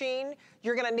oxygen machine,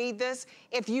 you're going to need this.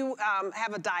 If you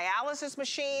have a dialysis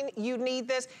machine, you need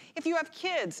this. If you have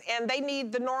kids and they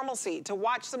need the normalcy to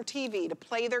watch some TV, to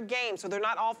play their game so they're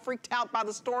not all freaked out by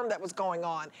the storm that was going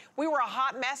on. We were a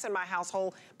hot mess in my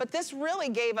household, but this really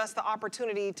gave us the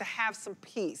opportunity to have some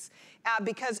peace.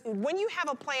 Because when you have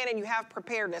a plan and you have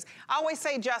preparedness, I always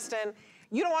say, Justin,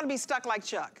 you don't want to be stuck like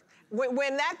Chuck.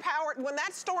 When that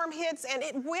storm hits, and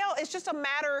it will, it's just a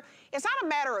matter, it's not a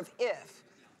matter of if.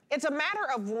 It's a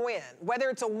matter of when, whether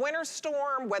it's a winter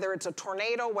storm, whether it's a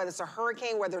tornado, whether it's a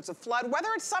hurricane, whether it's a flood, whether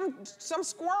it's some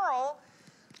squirrel,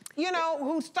 you know,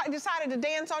 who decided to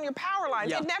dance on your power lines.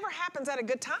 Yeah. It never happens at a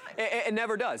good time. It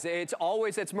never does. It's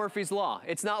Murphy's Law.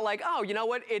 It's not like, oh, you know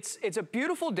what, it's a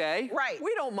beautiful day. Right.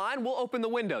 We don't mind, we'll open the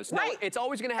windows. No, it's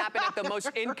always gonna happen at the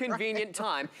most inconvenient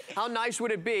time. How nice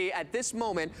would it be at this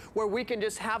moment where we can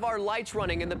just have our lights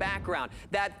running in the background?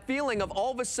 That feeling of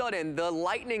all of a sudden the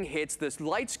lightning hits, the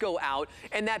lights go out,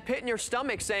 and that pit in your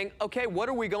stomach saying, okay, what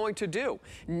are we going to do?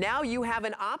 Now you have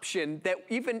an option that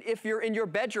even if you're in your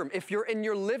bedroom, if you're in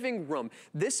your living room,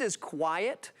 this is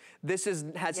quiet. This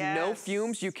has no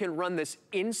fumes. You can run this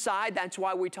inside. That's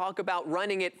why we talk about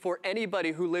running it for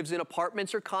anybody who lives in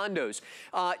apartments or condos,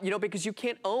 you know, because you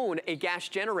can't own a gas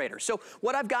generator. So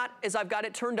what I've got is I've got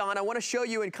it turned on. I want to show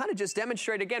you and kind of just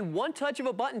demonstrate again, one touch of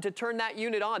a button to turn that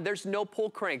unit on. There's no pull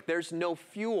crank. There's no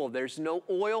fuel. There's no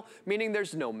oil, meaning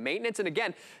there's no maintenance. And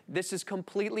again, this is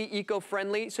completely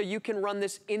eco-friendly, so you can run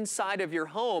this inside of your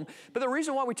home. But the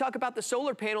reason why we talk about the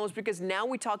solar panel is because now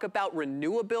we talk about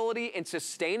renewability and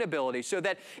sustainability, so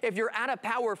that if you're out of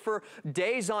power for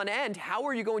days on end, how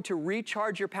are you going to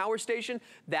recharge your power station?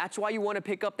 That's why you want to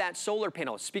pick up that solar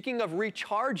panel. Speaking of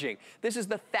recharging, this is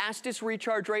the fastest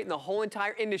recharge rate in the whole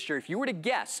entire industry. If you were to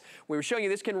guess, we were showing you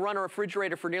this can run a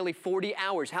refrigerator for nearly 40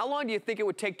 hours. How long do you think it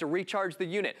would take to recharge the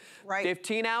unit? Right.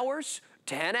 15 hours?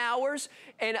 10 hours,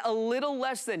 and a little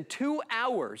less than 2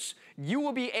 hours, you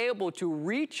will be able to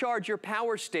recharge your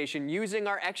power station using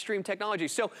our Extreme technology.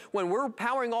 So when we're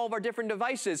powering all of our different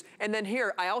devices, and then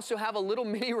here, I also have a little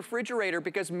mini refrigerator,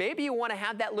 because maybe you want to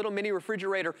have that little mini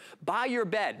refrigerator by your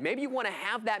bed. Maybe you want to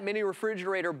have that mini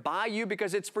refrigerator by you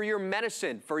because it's for your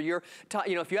medicine, for your,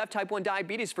 if you have type 1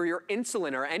 diabetes, for your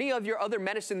insulin or any of your other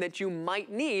medicine that you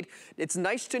might need. It's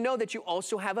nice to know that you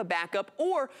also have a backup.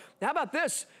 Or how about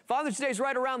this? Father's Day is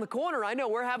right around the corner. I know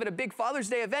we're having a big Father's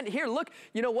Day event here. Look,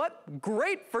 you know what?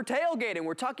 Great for tailgating.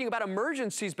 We're talking about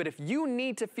emergencies, but if you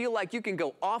need to feel like you can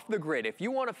go off the grid, if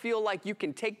you want to feel like you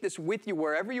can take this with you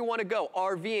wherever you want to go,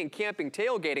 RVing, camping,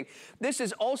 tailgating, this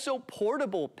is also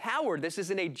portable powered. This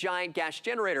isn't a giant gas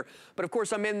generator. But of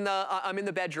course, I'm in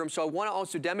the bedroom, so I want to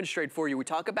also demonstrate for you. We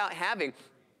talk about having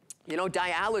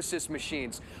dialysis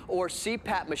machines or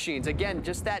CPAP machines. Again,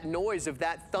 just that noise of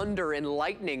that thunder and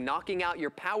lightning knocking out your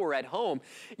power at home.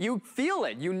 You feel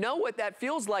it. You know what that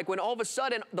feels like when all of a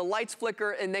sudden the lights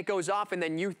flicker and it goes off, and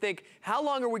then you think, how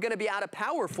long are we going to be out of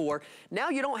power for? Now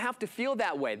you don't have to feel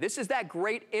that way. This is that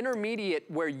great intermediate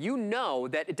where you know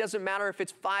that it doesn't matter if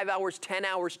it's 5 hours, 10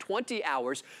 hours, 20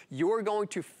 hours, you're going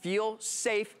to feel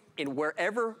safe in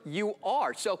wherever you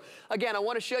are. So again, I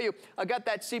want to show you, I got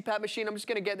that CPAP machine. I'm just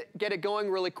going to get it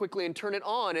going really quickly and turn it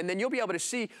on, and then you'll be able to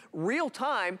see real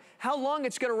time how long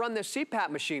it's going to run this CPAP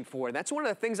machine for. And that's one of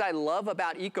the things I love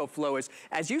about EcoFlow is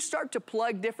as you start to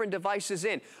plug different devices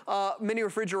in, mini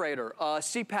refrigerator,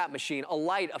 CPAP machine, a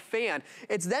light, a fan,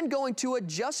 it's then going to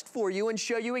adjust for you and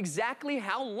show you exactly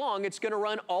how long it's going to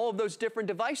run all of those different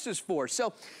devices for.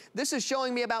 So this is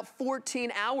showing me about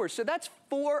 14 hours. So that's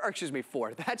four.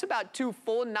 That's about 2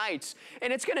 full nights.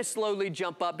 And it's going to slowly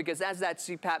jump up because as that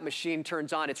CPAP machine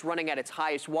turns on, it's running at its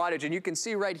highest wattage. And you can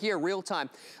see right here, real time,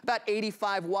 about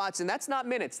 85 watts. And that's not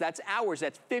minutes, that's hours.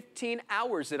 That's 15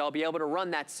 hours that I'll be able to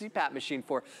run that CPAP machine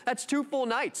for. That's 2 full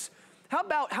nights.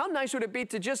 How nice would it be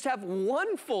to just have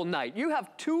 1 full night? You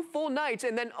have 2 full nights,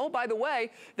 and then, oh, by the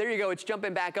way, there you go, it's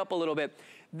jumping back up a little bit.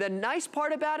 The nice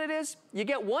part about it is you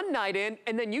get 1 night in,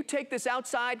 and then you take this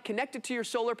outside, connect it to your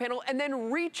solar panel, and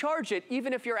then recharge it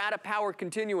even if you're out of power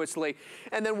continuously.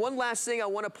 And then one last thing I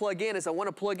want to plug in is I want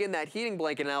to plug in that heating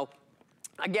blanket. Now,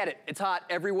 I get it, it's hot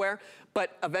everywhere,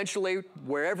 but eventually,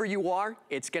 wherever you are,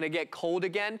 it's gonna get cold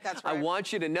again. That's right. I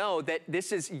want you to know that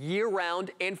this is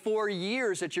year-round, and for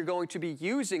years that you're going to be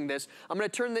using this. I'm gonna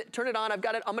turn it on, I'm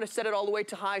gonna set it all the way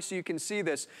to high so you can see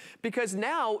this. Because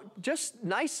now, just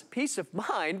nice peace of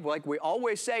mind, like we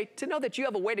always say, to know that you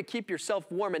have a way to keep yourself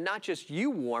warm, and not just you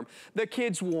warm, the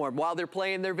kids warm while they're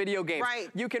playing their video games. Right.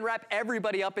 You can wrap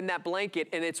everybody up in that blanket,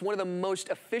 and it's one of the most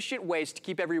efficient ways to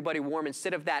keep everybody warm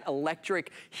instead of that electric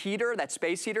heater, that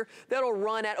space heater. That'll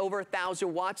run at over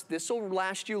 1,000 watts. This will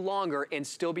last you longer and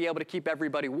still be able to keep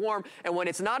everybody warm. And when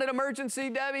it's not an emergency,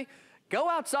 Debbie, go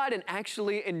outside and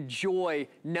actually enjoy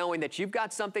knowing that you've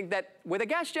got something that, with a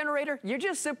gas generator, you're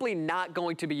just simply not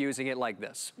going to be using it like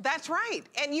this. That's right.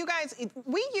 And you guys,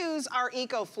 we use our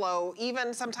EcoFlow,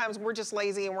 even sometimes we're just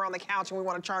lazy and we're on the couch and we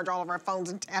want to charge all of our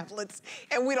phones and tablets,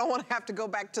 and we don't want to have to go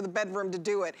back to the bedroom to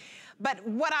do it. But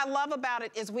what I love about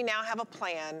it is we now have a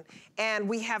plan, and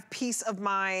we have peace of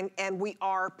mind, and we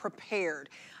are prepared.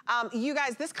 You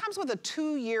guys, this comes with a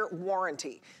 2-year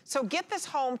warranty. So get this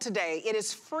home today. It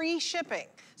is free shipping.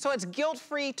 So it's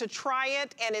guilt-free to try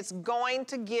it, and it's going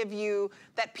to give you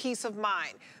that peace of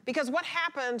mind. Because what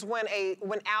happens when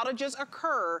outages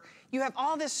occur, you have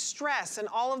all this stress and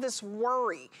all of this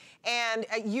worry and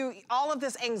all of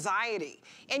this anxiety.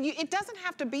 And it doesn't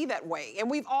have to be that way. And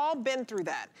we've all been through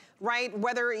that, right?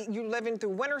 Whether you're living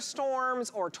through winter storms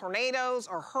or tornadoes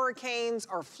or hurricanes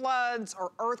or floods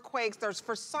or earthquakes, there's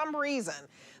for some reason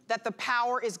that the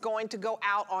power is going to go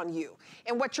out on you.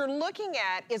 And what you're looking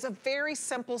at is a very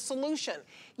simple solution.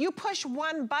 You push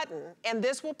 1 button and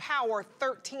this will power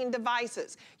 13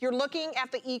 devices. You're looking at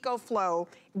the EcoFlow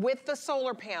with the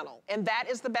solar panel, and that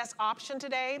is the best option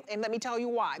today. And let me tell you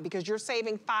why, because you're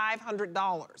saving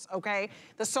 $500, okay?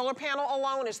 The solar panel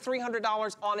alone is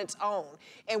 $300 on its own.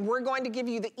 And we're going to give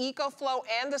you the EcoFlow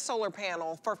and the solar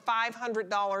panel for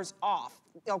 $500 off.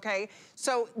 Okay,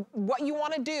 so what you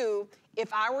want to do,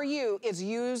 if I were you, is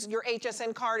use your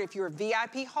HSN card. If you're a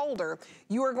VIP holder,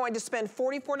 you are going to spend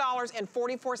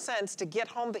 $44.44 to get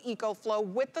home the EcoFlow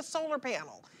with the solar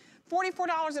panel.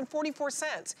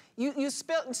 $44.44. You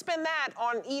spend that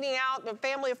on eating out a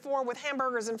family of 4 with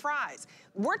hamburgers and fries.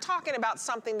 We're talking about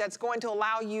something that's going to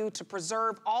allow you to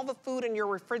preserve all the food in your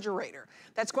refrigerator.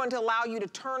 That's going to allow you to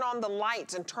turn on the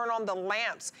lights and turn on the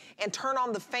lamps and turn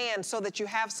on the fan so that you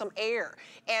have some air,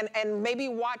 and maybe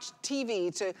watch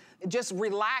TV to just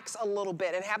relax a little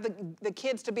bit and have the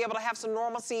kids to be able to have some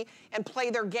normalcy and play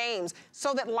their games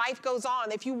so that life goes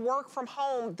on. If you work from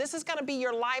home, this is gonna be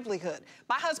your livelihood.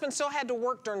 My husband still had to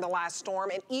work during the last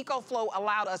storm, and EcoFlow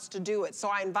allowed us to do it. So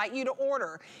I invite you to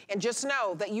order, and just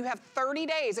know that you have 30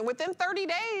 days, and within 30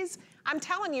 days, I'm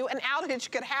telling you, an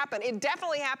outage could happen. It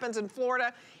definitely happens in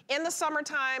Florida. In the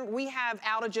summertime, we have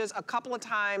outages a couple of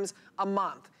times a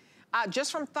month.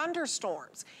 Just from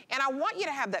thunderstorms. And I want you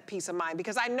to have that peace of mind,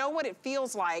 because I know what it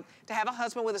feels like to have a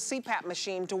husband with a CPAP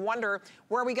machine to wonder,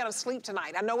 where are we gonna sleep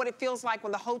tonight? I know what it feels like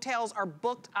when the hotels are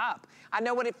booked up. I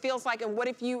know what it feels like, and what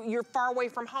if you're far away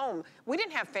from home? We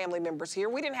didn't have family members here.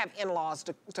 We didn't have in-laws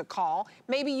to call.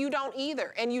 Maybe you don't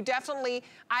either. And you definitely,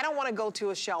 I don't wanna go to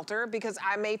a shelter because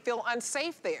I may feel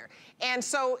unsafe there. And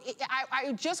so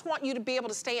I just want you to be able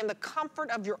to stay in the comfort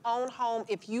of your own home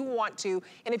if you want to.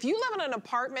 And if you live in an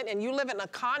apartment and you live in a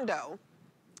condo,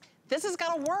 this is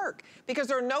gonna work because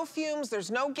there are no fumes, there's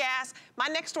no gas. My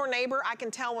next door neighbor, I can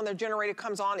tell when their generator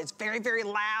comes on, it's very, very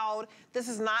loud. This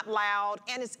is not loud,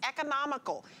 and it's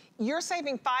economical. You're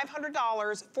saving $500,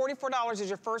 $44 is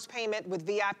your first payment with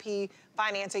VIP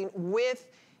financing with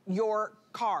your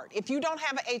card. If you don't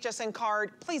have an HSN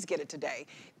card, please get it today.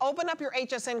 Open up your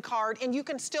HSN card, and you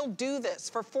can still do this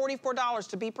for $44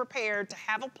 to be prepared, to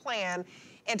have a plan,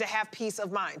 and to have peace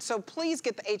of mind. So please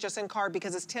get the HSN card,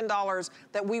 because it's $10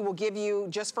 that we will give you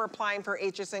just for applying for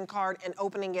HSN card and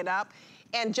opening it up.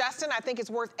 And Justin, I think it's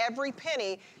worth every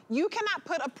penny. You cannot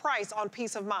put a price on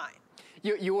peace of mind.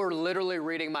 You were literally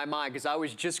reading my mind, because I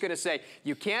was just gonna say,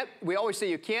 you can't, we always say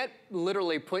you can't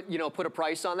literally put a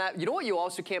price on that. You know what you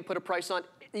also can't put a price on?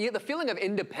 The feeling of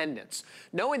independence,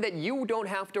 knowing that you don't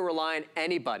have to rely on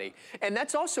anybody. And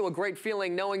that's also a great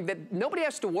feeling, knowing that nobody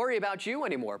has to worry about you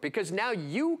anymore, because now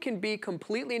you can be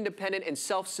completely independent and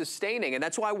self-sustaining. And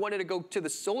that's why I wanted to go to the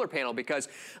solar panel, because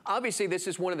obviously this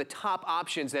is one of the top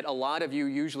options that a lot of you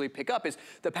usually pick up, is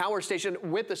the power station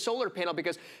with the solar panel,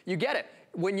 because you get it.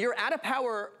 When you're out of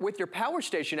power with your power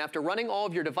station after running all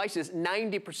of your devices,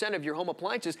 90% of your home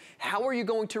appliances, how are you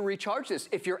going to recharge this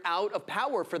if you're out of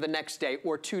power for the next day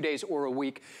or 2 days or a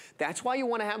week? That's why you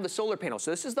want to have the solar panel.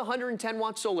 So this is the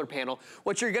 110-watt solar panel.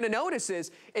 What you're going to notice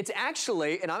is it's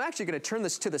actually, and I'm actually going to turn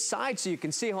this to the side so you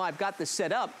can see how I've got this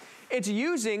set up. It's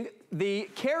using the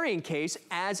carrying case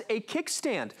as a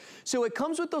kickstand. So it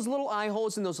comes with those little eye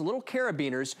holes and those little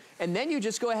carabiners, and then you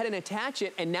just go ahead and attach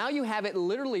it, and now you have it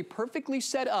literally perfectly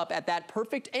set up at that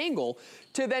perfect angle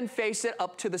to then face it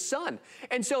up to the sun.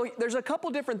 And so there's a couple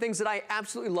different things that I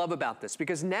absolutely love about this,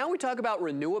 because now we talk about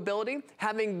renewability,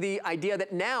 having the idea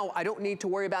that now I don't need to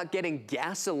worry about getting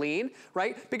gasoline,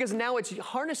 right? Because now it's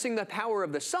harnessing the power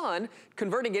of the sun,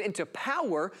 converting it into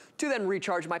power to then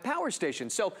recharge my power station.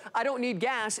 So I don't need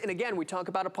gas, and again, we talk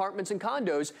about apartments and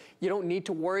condos, you don't need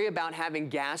to worry about having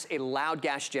gas, a loud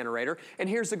gas generator. And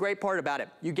here's the great part about it.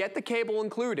 You get the cable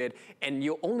included, and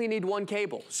you only need one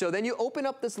cable. So then you open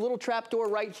up this little trap door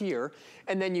right here,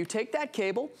 and then you take that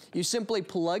cable, you simply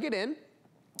plug it in,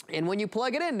 and when you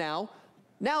plug it in now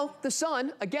the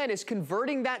sun, again, is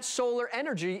converting that solar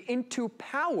energy into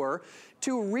power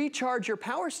to recharge your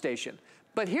power station.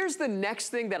 But here's the next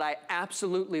thing that I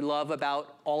absolutely love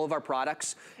about all of our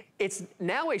products. It's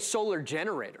now a solar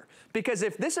generator, because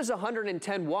if this is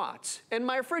 110 watts, and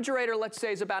my refrigerator, let's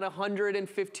say, is about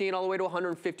 115 all the way to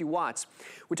 150 watts,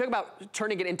 we talk about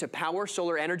turning it into power,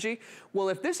 solar energy. Well,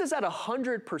 if this is at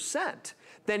 100%,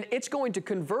 then it's going to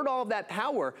convert all of that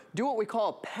power, do what we call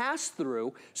a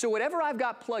pass-through. So whatever I've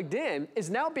got plugged in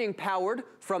is now being powered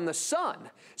from the sun.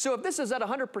 So if this is at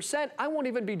 100%, I won't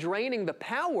even be draining the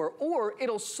power, or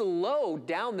it'll slow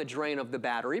down the drain of the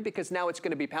battery, because now it's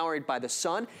going to be powered by the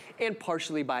sun and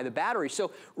partially by the battery.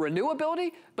 So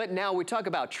renewability, but now we talk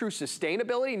about true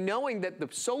sustainability, knowing that the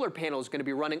solar panel is going to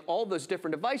be running all those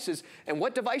different devices. And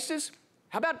what devices?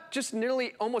 How about just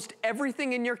nearly almost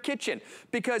everything in your kitchen?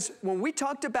 Because when we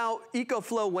talked about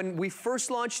EcoFlow, when we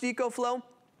first launched EcoFlow,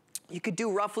 you could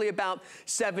do roughly about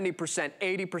 70%,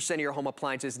 80% of your home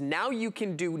appliances. Now you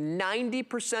can do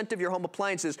 90% of your home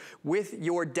appliances with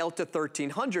your Delta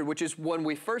 1300, which is when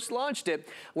we first launched it.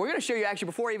 We're gonna show you, actually,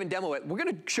 before I even demo it, we're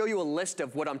gonna show you a list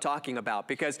of what I'm talking about,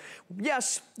 because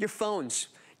yes, your phones,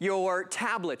 your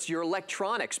tablets, your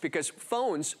electronics, because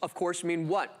phones, of course, mean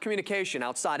what? Communication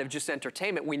outside of just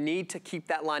entertainment. We need to keep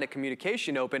that line of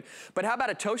communication open. But how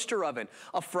about a toaster oven,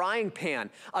 a frying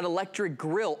pan, an electric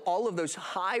grill, all of those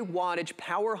high wattage,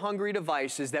 power hungry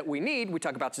devices that we need. We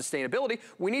talk about sustainability.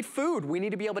 We need food. We need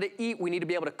to be able to eat. We need to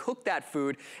be able to cook that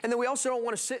food. And then we also don't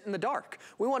want to sit in the dark.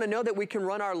 We want to know that we can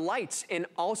run our lights and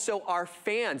also our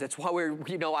fans. That's why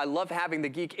I love having the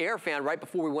Geek Air fan right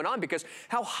before we went on, because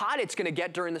how hot it's going to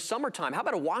get during in the summertime? How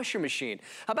about a washing machine?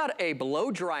 How about a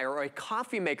blow dryer or a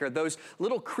coffee maker? Those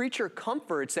little creature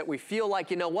comforts that we feel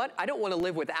like, you know what, I don't want to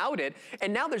live without it.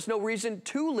 And now there's no reason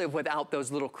to live without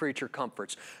those little creature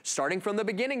comforts. Starting from the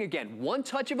beginning again, one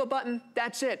touch of a button,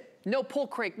 that's it. No pull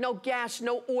crank, no gas,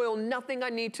 no oil, nothing I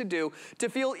need to do to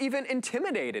feel even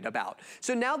intimidated about.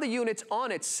 So now the unit's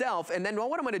on itself, and then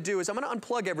what I'm gonna do is I'm gonna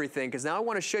unplug everything, because now I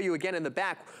wanna show you again in the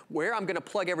back where I'm gonna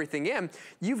plug everything in.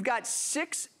 You've got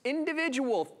 6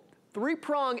 individual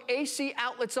 3-prong AC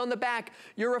outlets on the back,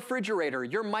 your refrigerator,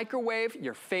 your microwave,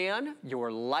 your fan,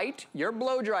 your light, your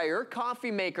blow dryer, your coffee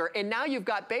maker, and now you've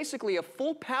got basically a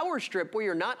full power strip where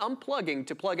you're not unplugging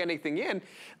to plug anything in,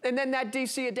 and then that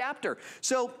DC adapter.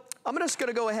 So I'm just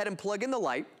gonna go ahead and plug in the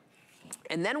light,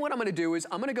 and then what I'm gonna do is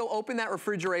I'm gonna go open that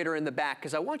refrigerator in the back,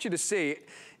 because I want you to see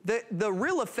the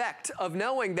real effect of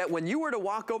knowing that when you were to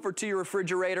walk over to your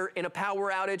refrigerator in a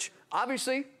power outage,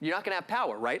 obviously you're not gonna have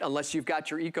power, right? Unless you've got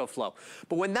your EcoFlow.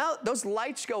 But when those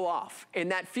lights go off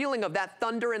and that feeling of that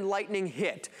thunder and lightning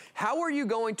hit, how are you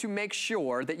going to make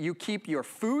sure that you keep your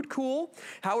food cool?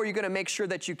 How are you gonna make sure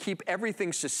that you keep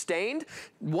everything sustained?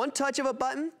 One touch of a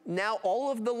button, now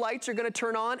all of the lights are gonna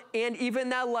turn on, and even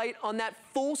that light on that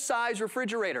full-size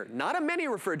refrigerator, not a mini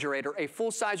refrigerator, a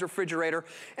full-size refrigerator.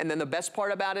 And then the best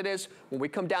part about it is when we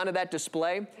come down to that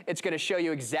display, it's gonna show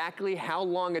you exactly how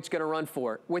long it's gonna run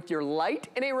for. With your light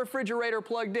and a refrigerator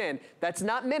plugged in, that's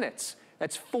not minutes,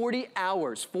 that's 40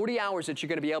 hours that you're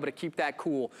gonna be able to keep that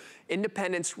cool.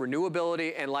 Independence,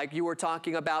 renewability, and like you were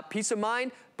talking about, peace of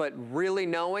mind, but really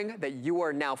knowing that you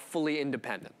are now fully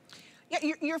independent.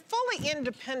 Yeah, you're fully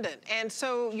independent, and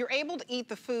so you're able to eat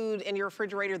the food in your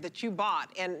refrigerator that you bought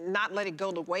and not let it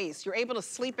go to waste. You're able to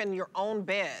sleep in your own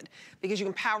bed because you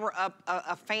can power up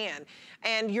a fan,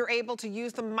 and you're able to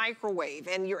use the microwave,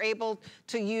 and you're able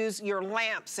to use your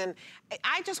lamps. And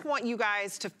I just want you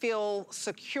guys to feel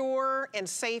secure and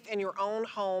safe in your own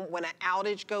home when an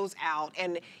outage goes out.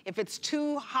 And if it's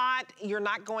too hot, you're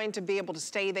not going to be able to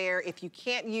stay there. If you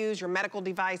can't use your medical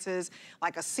devices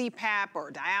like a CPAP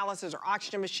or dialysis or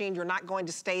oxygen machine, you're not going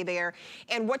to stay there.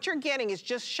 And what you're getting is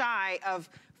just shy of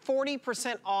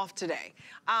 40% off today.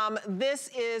 This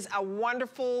is a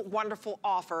wonderful, wonderful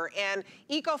offer. And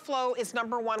EcoFlow is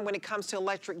 #1 when it comes to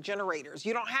electric generators.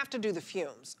 You don't have to do the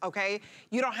fumes, okay?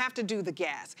 You don't have to do the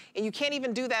gas. And you can't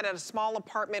even do that at a small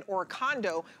apartment or a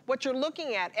condo. What you're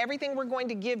looking at, everything we're going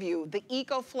to give you, the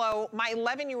EcoFlow, my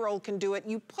 11-year-old can do it.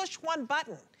 You push one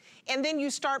button, and then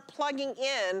you start plugging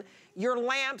in your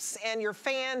lamps and your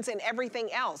fans and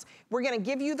everything else. We're gonna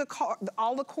give you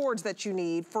all the cords that you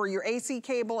need for your AC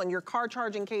cable and your car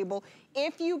charging cable.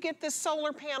 If you get this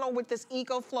solar panel with this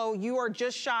EcoFlow, you are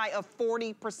just shy of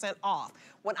 40% off.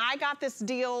 When I got this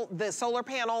deal, the solar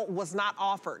panel was not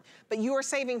offered, but you are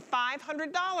saving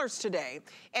 $500 today,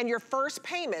 and your first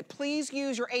payment, please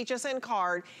use your HSN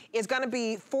card, is gonna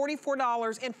be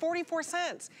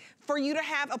 $44.44 for you to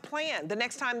have a plan the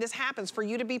next time this happens, for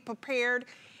you to be prepared,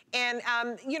 and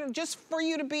you know, just for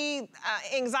you to be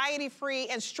anxiety-free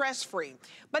and stress-free.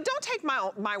 But don't take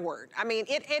my word. I mean,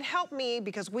 it helped me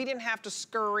because we didn't have to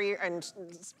scurry and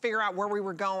figure out where we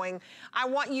were going. I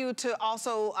want you to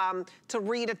also to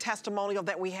read a testimonial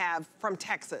that we have from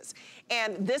Texas.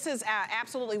 And this is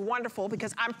absolutely wonderful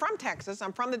because I'm from Texas,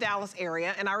 I'm from the Dallas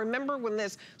area, and I remember when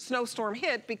this snowstorm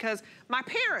hit because my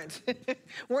parents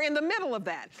were in the middle of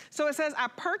that. So it says, I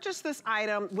purchased this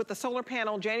item with the solar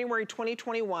panel January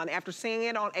 2021 after seeing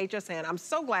it on HSN. I'm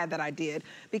so glad that I did,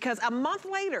 because a month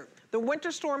later, the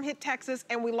winter storm hit Texas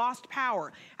and we lost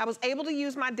power. I was able to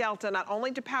use my Delta not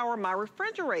only to power my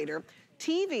refrigerator,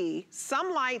 TV,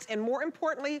 some lights, and more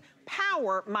importantly,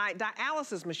 power my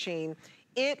dialysis machine.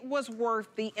 It was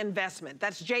worth the investment.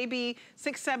 That's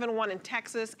JB671 in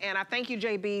Texas, and I thank you,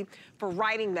 JB, for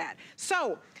writing that.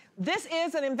 So this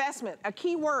is an investment, a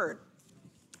key word.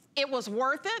 It was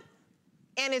worth it,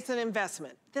 and it's an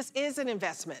investment. This is an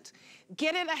investment.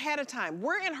 Get it ahead of time.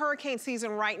 We're in hurricane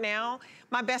season right now.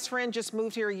 My best friend just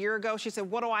moved here a year ago. She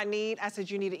said, what do I need? I said,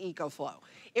 you need an EcoFlow.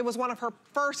 It was one of her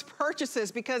first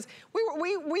purchases because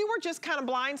we were just kind of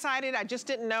blindsided. I just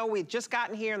didn't know. We'd just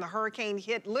gotten here and the hurricane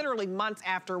hit literally months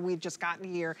after we'd just gotten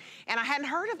here. And I hadn't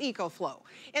heard of EcoFlow.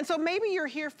 And so maybe you're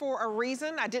here for a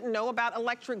reason. I didn't know about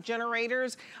electric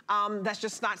generators. That's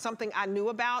just not something I knew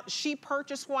about. She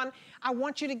purchased one. I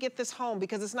want you to get this home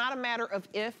because it's not a matter of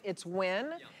if, it's when.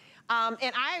 Yeah.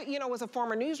 And I, was a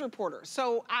former news reporter.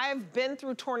 So I've been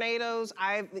through tornadoes.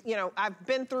 I've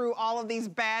been through all of these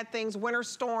bad things, winter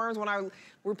storms, when I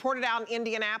reported out in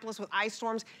Indianapolis with ice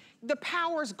storms. the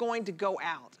power's going to go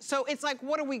out. So it's like,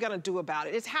 what are we gonna do about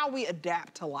it? It's how we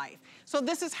adapt to life. So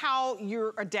this is how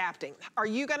you're adapting. Are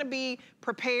you gonna be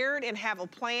prepared and have a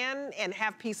plan and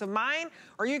have peace of mind?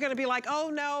 Or are you gonna be like, oh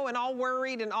no, and all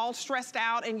worried and all stressed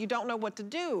out and you don't know what to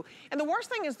do? And the worst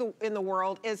thing in the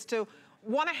world is to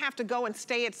wanna have to go and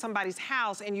stay at somebody's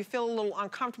house and you feel a little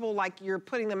uncomfortable, like you're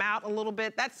putting them out a little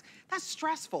bit. That's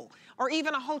stressful. Or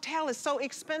even a hotel is so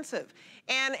expensive.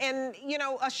 And you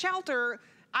know, a shelter,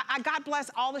 God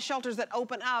bless all the shelters that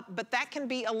open up, but that can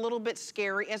be a little bit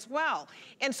scary as well.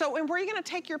 And so, where are you gonna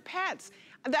take your pets?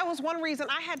 That was one reason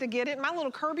I had to get it. My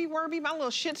little Kirby Werby, my little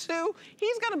Shih Tzu,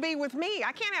 he's gonna be with me.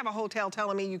 I can't have a hotel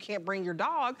telling me you can't bring your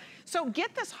dog. So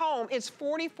get this home. It's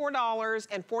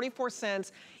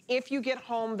 $44.44 if you get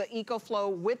home the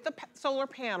EcoFlow with the solar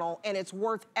panel, and it's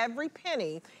worth every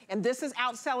penny. And this is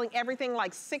outselling everything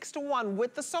like 6 to 1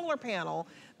 with the solar panel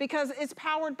because it's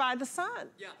powered by the sun.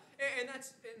 Yeah. And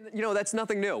that's, you know, that's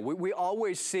nothing new. We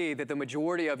always see that the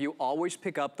majority of you always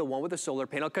pick up the one with the solar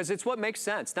panel because it's what makes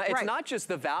sense. Now, it's not just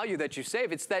the value that you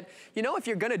save, it's that, you know, if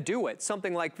you're gonna do it,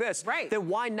 something like this, then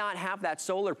why not have that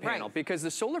solar panel? Because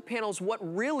the solar panel is what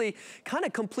really kind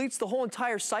of completes the whole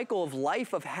entire cycle of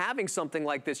life of having something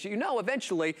like this. You know,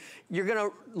 eventually, you're gonna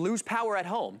lose power at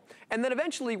home. And then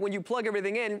eventually, when you plug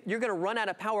everything in, you're gonna run out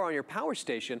of power on your power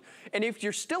station. And if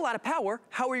you're still out of power,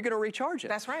 how are you gonna recharge it?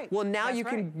 That's right. Well, now you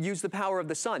can use the power of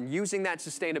the sun, using that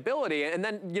sustainability. And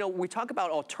then, you know, we talk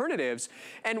about alternatives,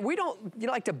 and we don't, you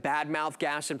know, like to badmouth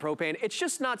gas and propane. It's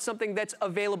just not something that's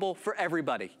available for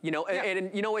everybody, you know, and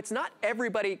you know, it's not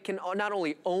everybody can not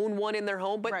only own one in their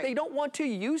home, but they don't want to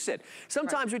use it.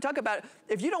 Sometimes we talk about,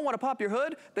 if you don't want to pop your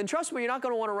hood, then trust me, you're not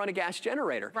going to want to run a gas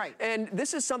generator. And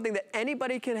this is something that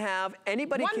anybody can have,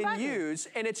 anybody can use,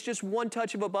 and it's just one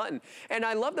touch of a button. And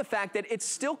I love the fact that it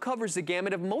still covers the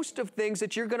gamut of most of things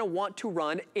that you're going to want to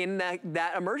run in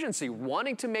that emergency,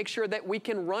 wanting to make sure that we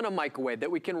can run a microwave, that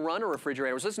we can run a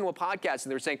refrigerator. I was listening to a podcast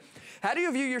and they were saying, how do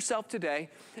you view yourself today?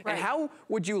 And how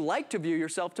would you like to view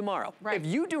yourself tomorrow? If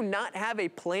you do not have a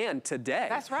plan today.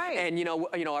 And you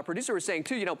know, our producer was saying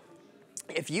too, you know,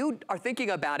 if you are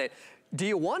thinking about it, do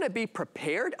you want to be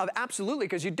prepared? Absolutely,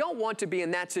 because you don't want to be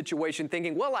in that situation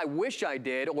thinking, well, I wish I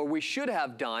did, or we should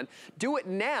have done. Do it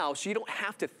now so you don't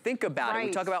have to think about it.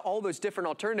 We talk about all those different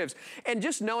alternatives. And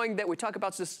just knowing that we talk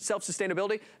about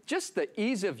self-sustainability, just the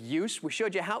ease of use. We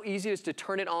showed you how easy it is to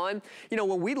turn it on. You know,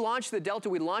 when we launched the Delta,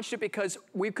 we launched it because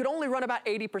we could only run about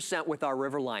 80% with our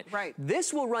river line.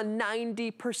 This will run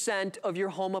 90% of your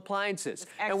home appliances.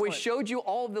 And we showed you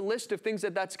all the list of things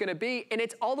that that's going to be, and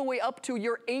it's all the way up to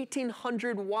your 1,800-watt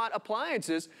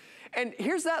appliances. And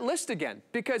here's that list again,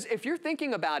 because if you're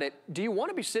thinking about it, do you want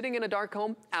to be sitting in a dark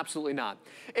home? Absolutely not.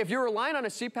 If you're relying on a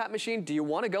CPAP machine, do you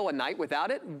want to go a night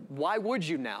without it? Why would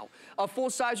you now? A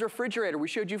full-size refrigerator, we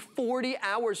showed you 40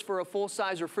 hours for a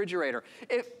full-size refrigerator.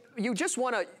 If you just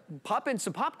want to pop in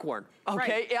some popcorn,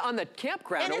 okay, on the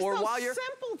campground, or while you're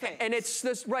simple things. And it's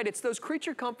this, it's those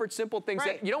creature comfort simple things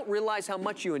that you don't realize how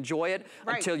much you enjoy it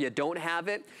until you don't have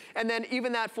it. And then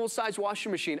even that full-size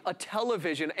washing machine, a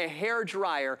television, a hair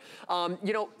dryer.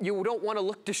 You know, you don't want to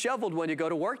look disheveled when you go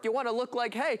to work. You want to look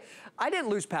like, hey, I didn't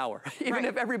lose power, even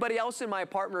if everybody else in my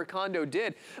apartment or condo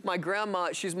did. My grandma,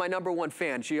 she's my #1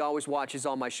 fan. She always watches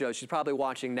all my shows. She's probably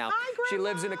watching now. Hi, Grandma. She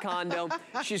lives in a condo.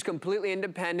 She's completely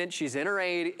independent. She's in her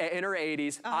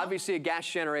 80s. Obviously, a gas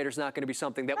generator is not going to be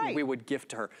something that we would gift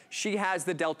to her. She has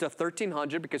the Delta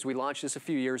 1300 because we launched this a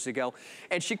few years ago,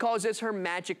 and she calls this her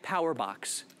magic power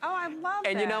box. Oh, I love that.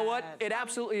 And you know what? It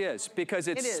absolutely is, because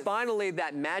it's finally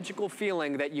that magical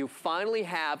feeling that you finally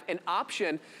have an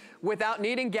option without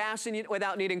needing gas and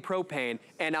without needing propane.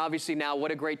 And obviously now,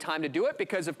 what a great time to do it,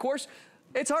 because of course,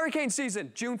 it's hurricane season,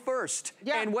 June 1st.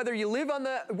 And whether you live on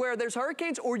where there's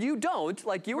hurricanes or you don't,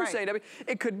 like you were saying, Debbie,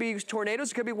 it could be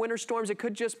tornadoes, it could be winter storms, it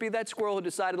could just be that squirrel who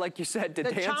decided, like you said, to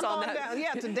dance on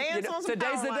that. To dance on some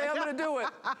Today's the day I'm gonna do it.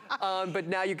 But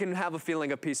now you can have a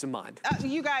feeling of peace of mind.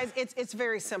 You guys, it's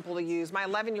very simple to use. My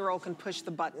 11-year-old can push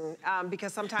the button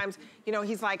because sometimes, you know,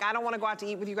 he's like, I don't want to go out to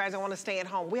eat with you guys, I want to stay at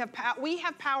home. We have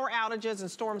power outages and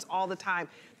storms all the time.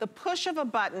 The push of a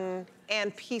button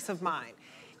and peace of mind.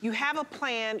 You have a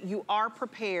plan, you are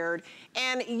prepared,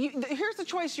 and here's the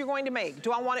choice you're going to make.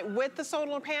 Do I want it with the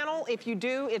solar panel? If you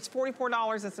do, it's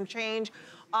 $44 and some change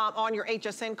on your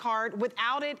HSN card.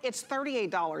 Without it, it's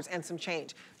 $38 and some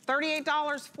change. $38,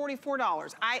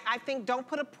 $44. I think don't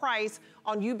put a price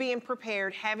on you being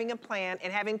prepared, having a plan,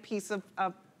 and having peace of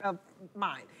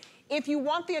mind. If you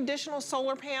want the additional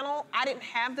solar panel, I didn't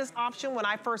have this option when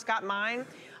I first got mine.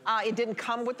 It didn't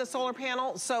come with the solar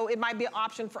panel, so it might be an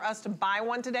option for us to buy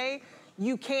one today.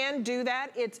 You can do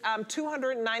that. It's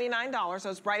 $299, so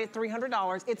it's right at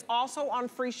 $300. It's also on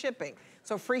free shipping.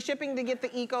 So free shipping to get the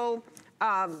EcoFlow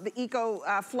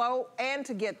and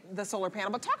to get the solar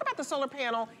panel. But talk about the solar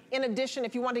panel in addition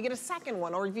if you want to get a second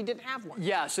one or if you didn't have one.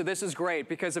 Yeah, so this is great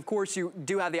because of course you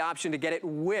do have the option to get it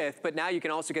with, but now you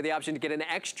can also get the option to get an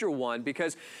extra one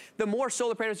because the more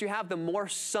solar panels you have, the more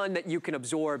sun that you can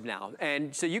absorb now.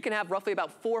 And so you can have roughly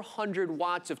about 400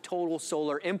 watts of total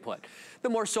solar input. The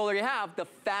more solar you have, the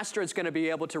faster it's going to be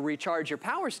able to recharge your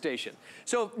power station.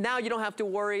 So now you don't have to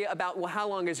worry about, well, how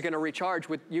long is it going to recharge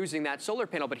with using that solar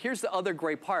panel? But here's the other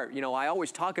great part. You know, I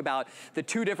always talk about the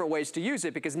two different ways to use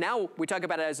it because now we talk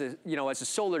about it as a, you know, as a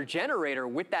solar generator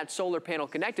with that solar panel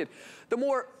connected. The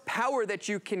more power that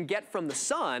you can get from the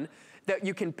sun that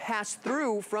you can pass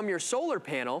through from your solar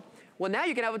panel, well, now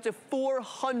you can have up to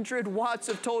 400 watts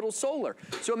of total solar.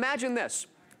 So imagine this.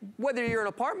 Whether you're in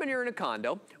an apartment or you're in a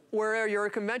condo, or you're a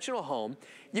conventional home,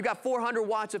 you've got 400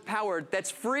 watts of power.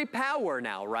 That's free power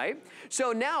now, right?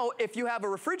 So now if you have a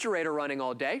refrigerator running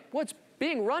all day, well, it's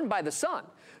being run by the sun.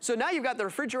 So now you've got the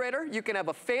refrigerator, you can have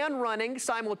a fan running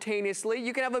simultaneously,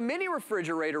 you can have a mini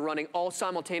refrigerator running all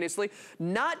simultaneously,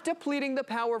 not depleting the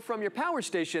power from your power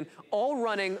station, all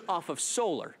running off of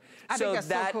solar. I think that's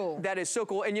so cool. That is so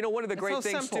cool. And you know, one of the great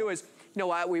things too is, you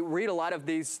know, we read a lot of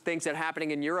these things that are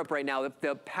happening in Europe right now.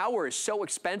 The power is so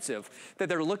expensive that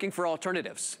they're looking for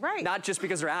alternatives. Right. Not just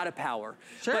because they're out of power.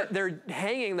 Sure. But they're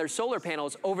hanging their solar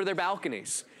panels over their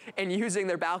balconies and using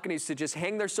their balconies to just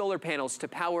hang their solar panels to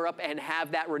power up and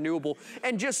have that renewable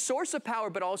and just source of power,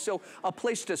 but also a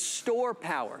place to store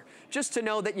power. Just to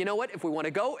know that, you know what, if we want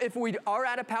to go, if we are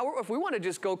out of power, if we want to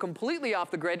just go completely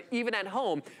off the grid, even at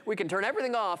home, we can turn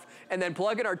everything off and then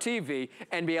plug in our TV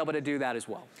and be able to do that as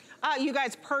well. You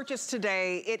guys purchased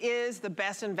today. It is the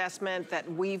best investment that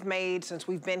we've made since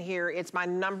we've been here. It's my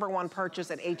 #1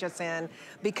 purchase at HSN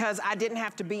because I didn't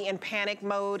have to be in panic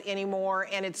mode anymore,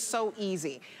 and it's so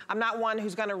easy. I'm not one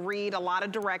who's gonna read a lot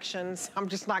of directions. I'm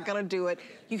just not gonna do it.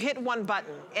 You hit one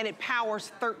button, and it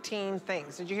powers 13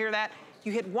 things. Did you hear that?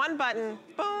 You hit one button,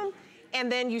 boom,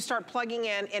 and then you start plugging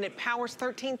in and it powers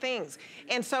 13 things.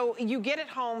 And so you get it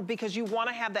home because you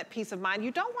wanna have that peace of mind.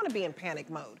 You don't wanna be in panic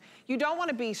mode. You don't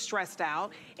wanna be stressed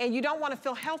out and you don't wanna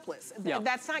feel helpless. Yeah.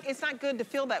 It's not good to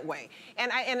feel that way.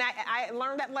 And I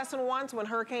learned that lesson once when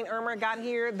Hurricane Irma got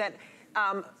here that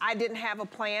I didn't have a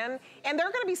plan. And there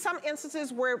are gonna be some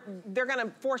instances where they're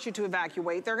gonna force you to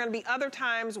evacuate. There are gonna be other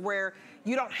times where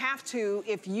you don't have to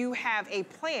if you have a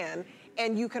plan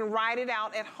and you can ride it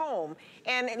out at home.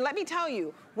 And let me tell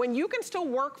you, when you can still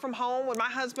work from home, when my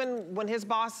husband, when his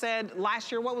boss said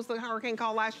last year, what was the hurricane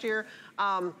called last year?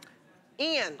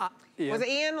 Ian. Was it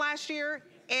Ian last year?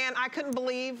 And I couldn't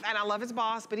believe, and I love his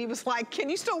boss, but he was like, can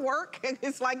you still work?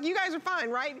 It's like, you guys are fine,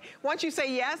 right? Once you say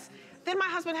yes, then my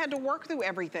husband had to work through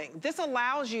everything. This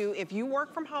allows you, if you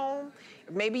work from home,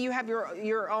 maybe you have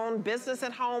your own business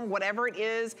at home, whatever it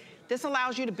is, this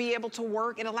allows you to be able to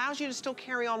work. It allows you to still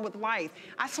carry on with life.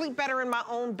 I sleep better in my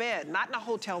own bed, not in a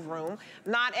hotel room,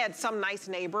 not at some nice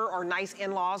neighbor or nice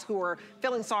in-laws who are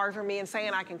feeling sorry for me and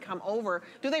saying I can come over.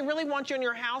 Do they really want you in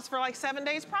your house for like 7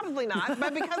 days? Probably not,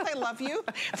 but because they love you,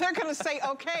 they're gonna say,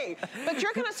 okay. But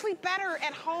you're gonna sleep better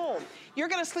at home. You're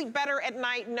gonna sleep better at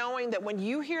night knowing that when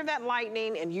you hear that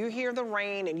lightning and you hear the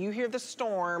rain and you hear the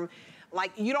storm,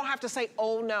 like you don't have to say,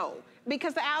 oh no.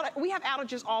 Because we have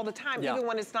outages all the time, even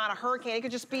when it's not a hurricane. It could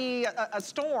just be a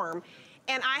storm.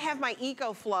 And I have my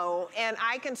EcoFlow, and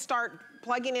I can start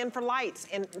plugging in for lights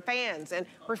and fans and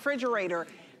refrigerator.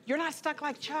 You're not stuck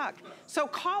like Chuck. So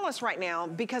call us right now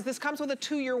because this comes with a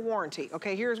 2-year warranty.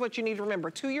 Okay, here's what you need to remember,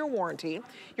 2-year warranty.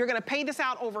 You're gonna pay this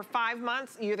out over 5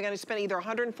 months. You're gonna spend either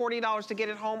 $140 to get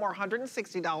it home or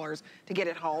 $160 to get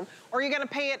it home. Or you're gonna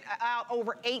pay it out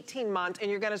over 18 months and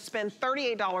you're gonna spend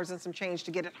 $38 and some change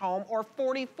to get it home or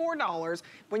 $44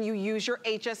 when you use your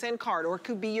HSN card, or it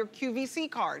could be your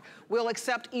QVC card. We'll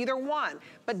accept either one.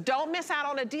 But don't miss out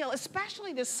on a deal,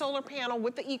 especially this solar panel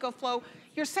with the EcoFlow.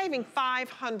 You're saving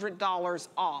 $500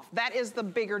 off. That is the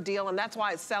bigger deal, and that's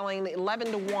why it's selling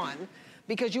 11 to 1,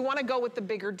 because you wanna go with the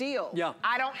bigger deal. Yeah.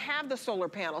 I don't have the solar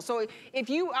panel. So if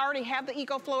you already have the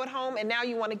EcoFlow at home and now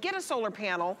you wanna get a solar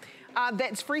panel,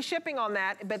 that's free shipping on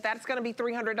that, but that's gonna be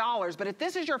 $300. But if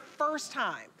this is your first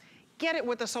time, get it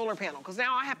with the solar panel, because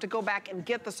now I have to go back and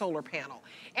get the solar panel.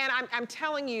 And I'm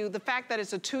telling you, the fact that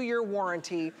it's a 2-year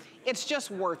warranty, it's just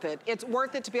worth it. It's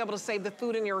worth it to be able to save the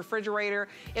food in your refrigerator.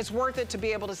 It's worth it to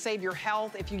be able to save your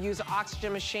health if you use an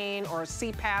oxygen machine or a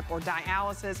CPAP or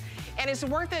dialysis. And it's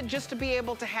worth it just to be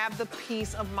able to have the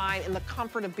peace of mind and the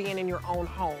comfort of being in your own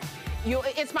home.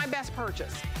 It's my best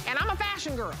purchase. And I'm a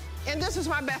fashion girl. And this is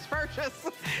my best purchase.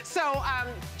 So,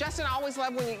 Justin, I always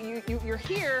love when you're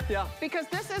here because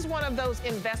this is one of those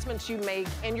investments you make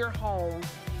in your home.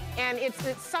 And it's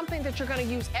something that you're going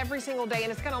to use every single day,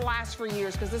 and it's going to last for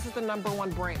years because this is the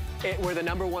 #1 brand. We're the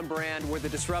 #1 brand. We're the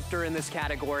disruptor in this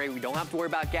category. We don't have to worry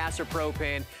about gas or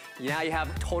propane. Now you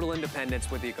have total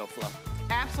independence with EcoFlow.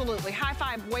 Absolutely. High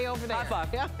five way over there. High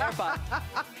five. High five.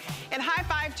 And high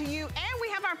five to you. And we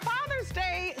have our Father's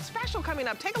Day special coming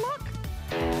up. Take a look.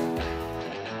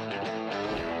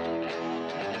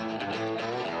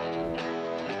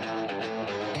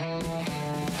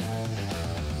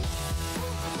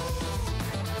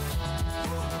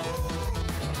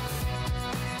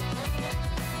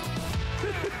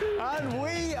 And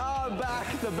we are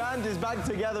back. The band is back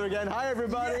together again. Hi,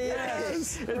 everybody.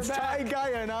 Yes. It's Ty, Guy,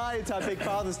 and I. It's our big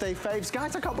Father's Day faves.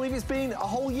 Guys, I can't believe it's been a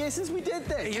whole year since we did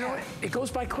this. You know what? It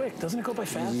goes by quick. Doesn't it go by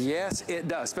fast? Yes, it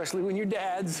does, especially when you're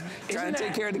dads trying to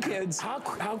take care of the kids.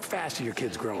 How fast are your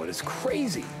kids growing? It's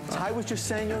crazy. Ty was just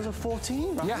saying yours are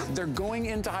 14, right? Yeah, they're going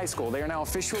into high school. They are now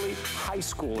officially high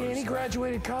schoolers. And he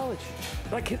graduated college.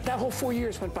 Like, that whole 4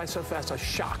 years went by so fast, I was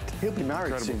shocked. He'll be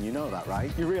married soon, you know that,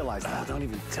 right? You realize that? Oh, don't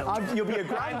even tell me. You'll be a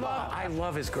grandpa. I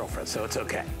love his girlfriend, so it's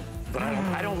okay. But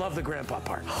I don't love the grandpa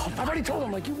part. I've already told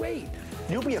him, like, you wait.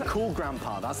 You'll be a cool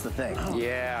grandpa, that's the thing.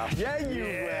 Yeah. Yeah, you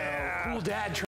will. Cool dad.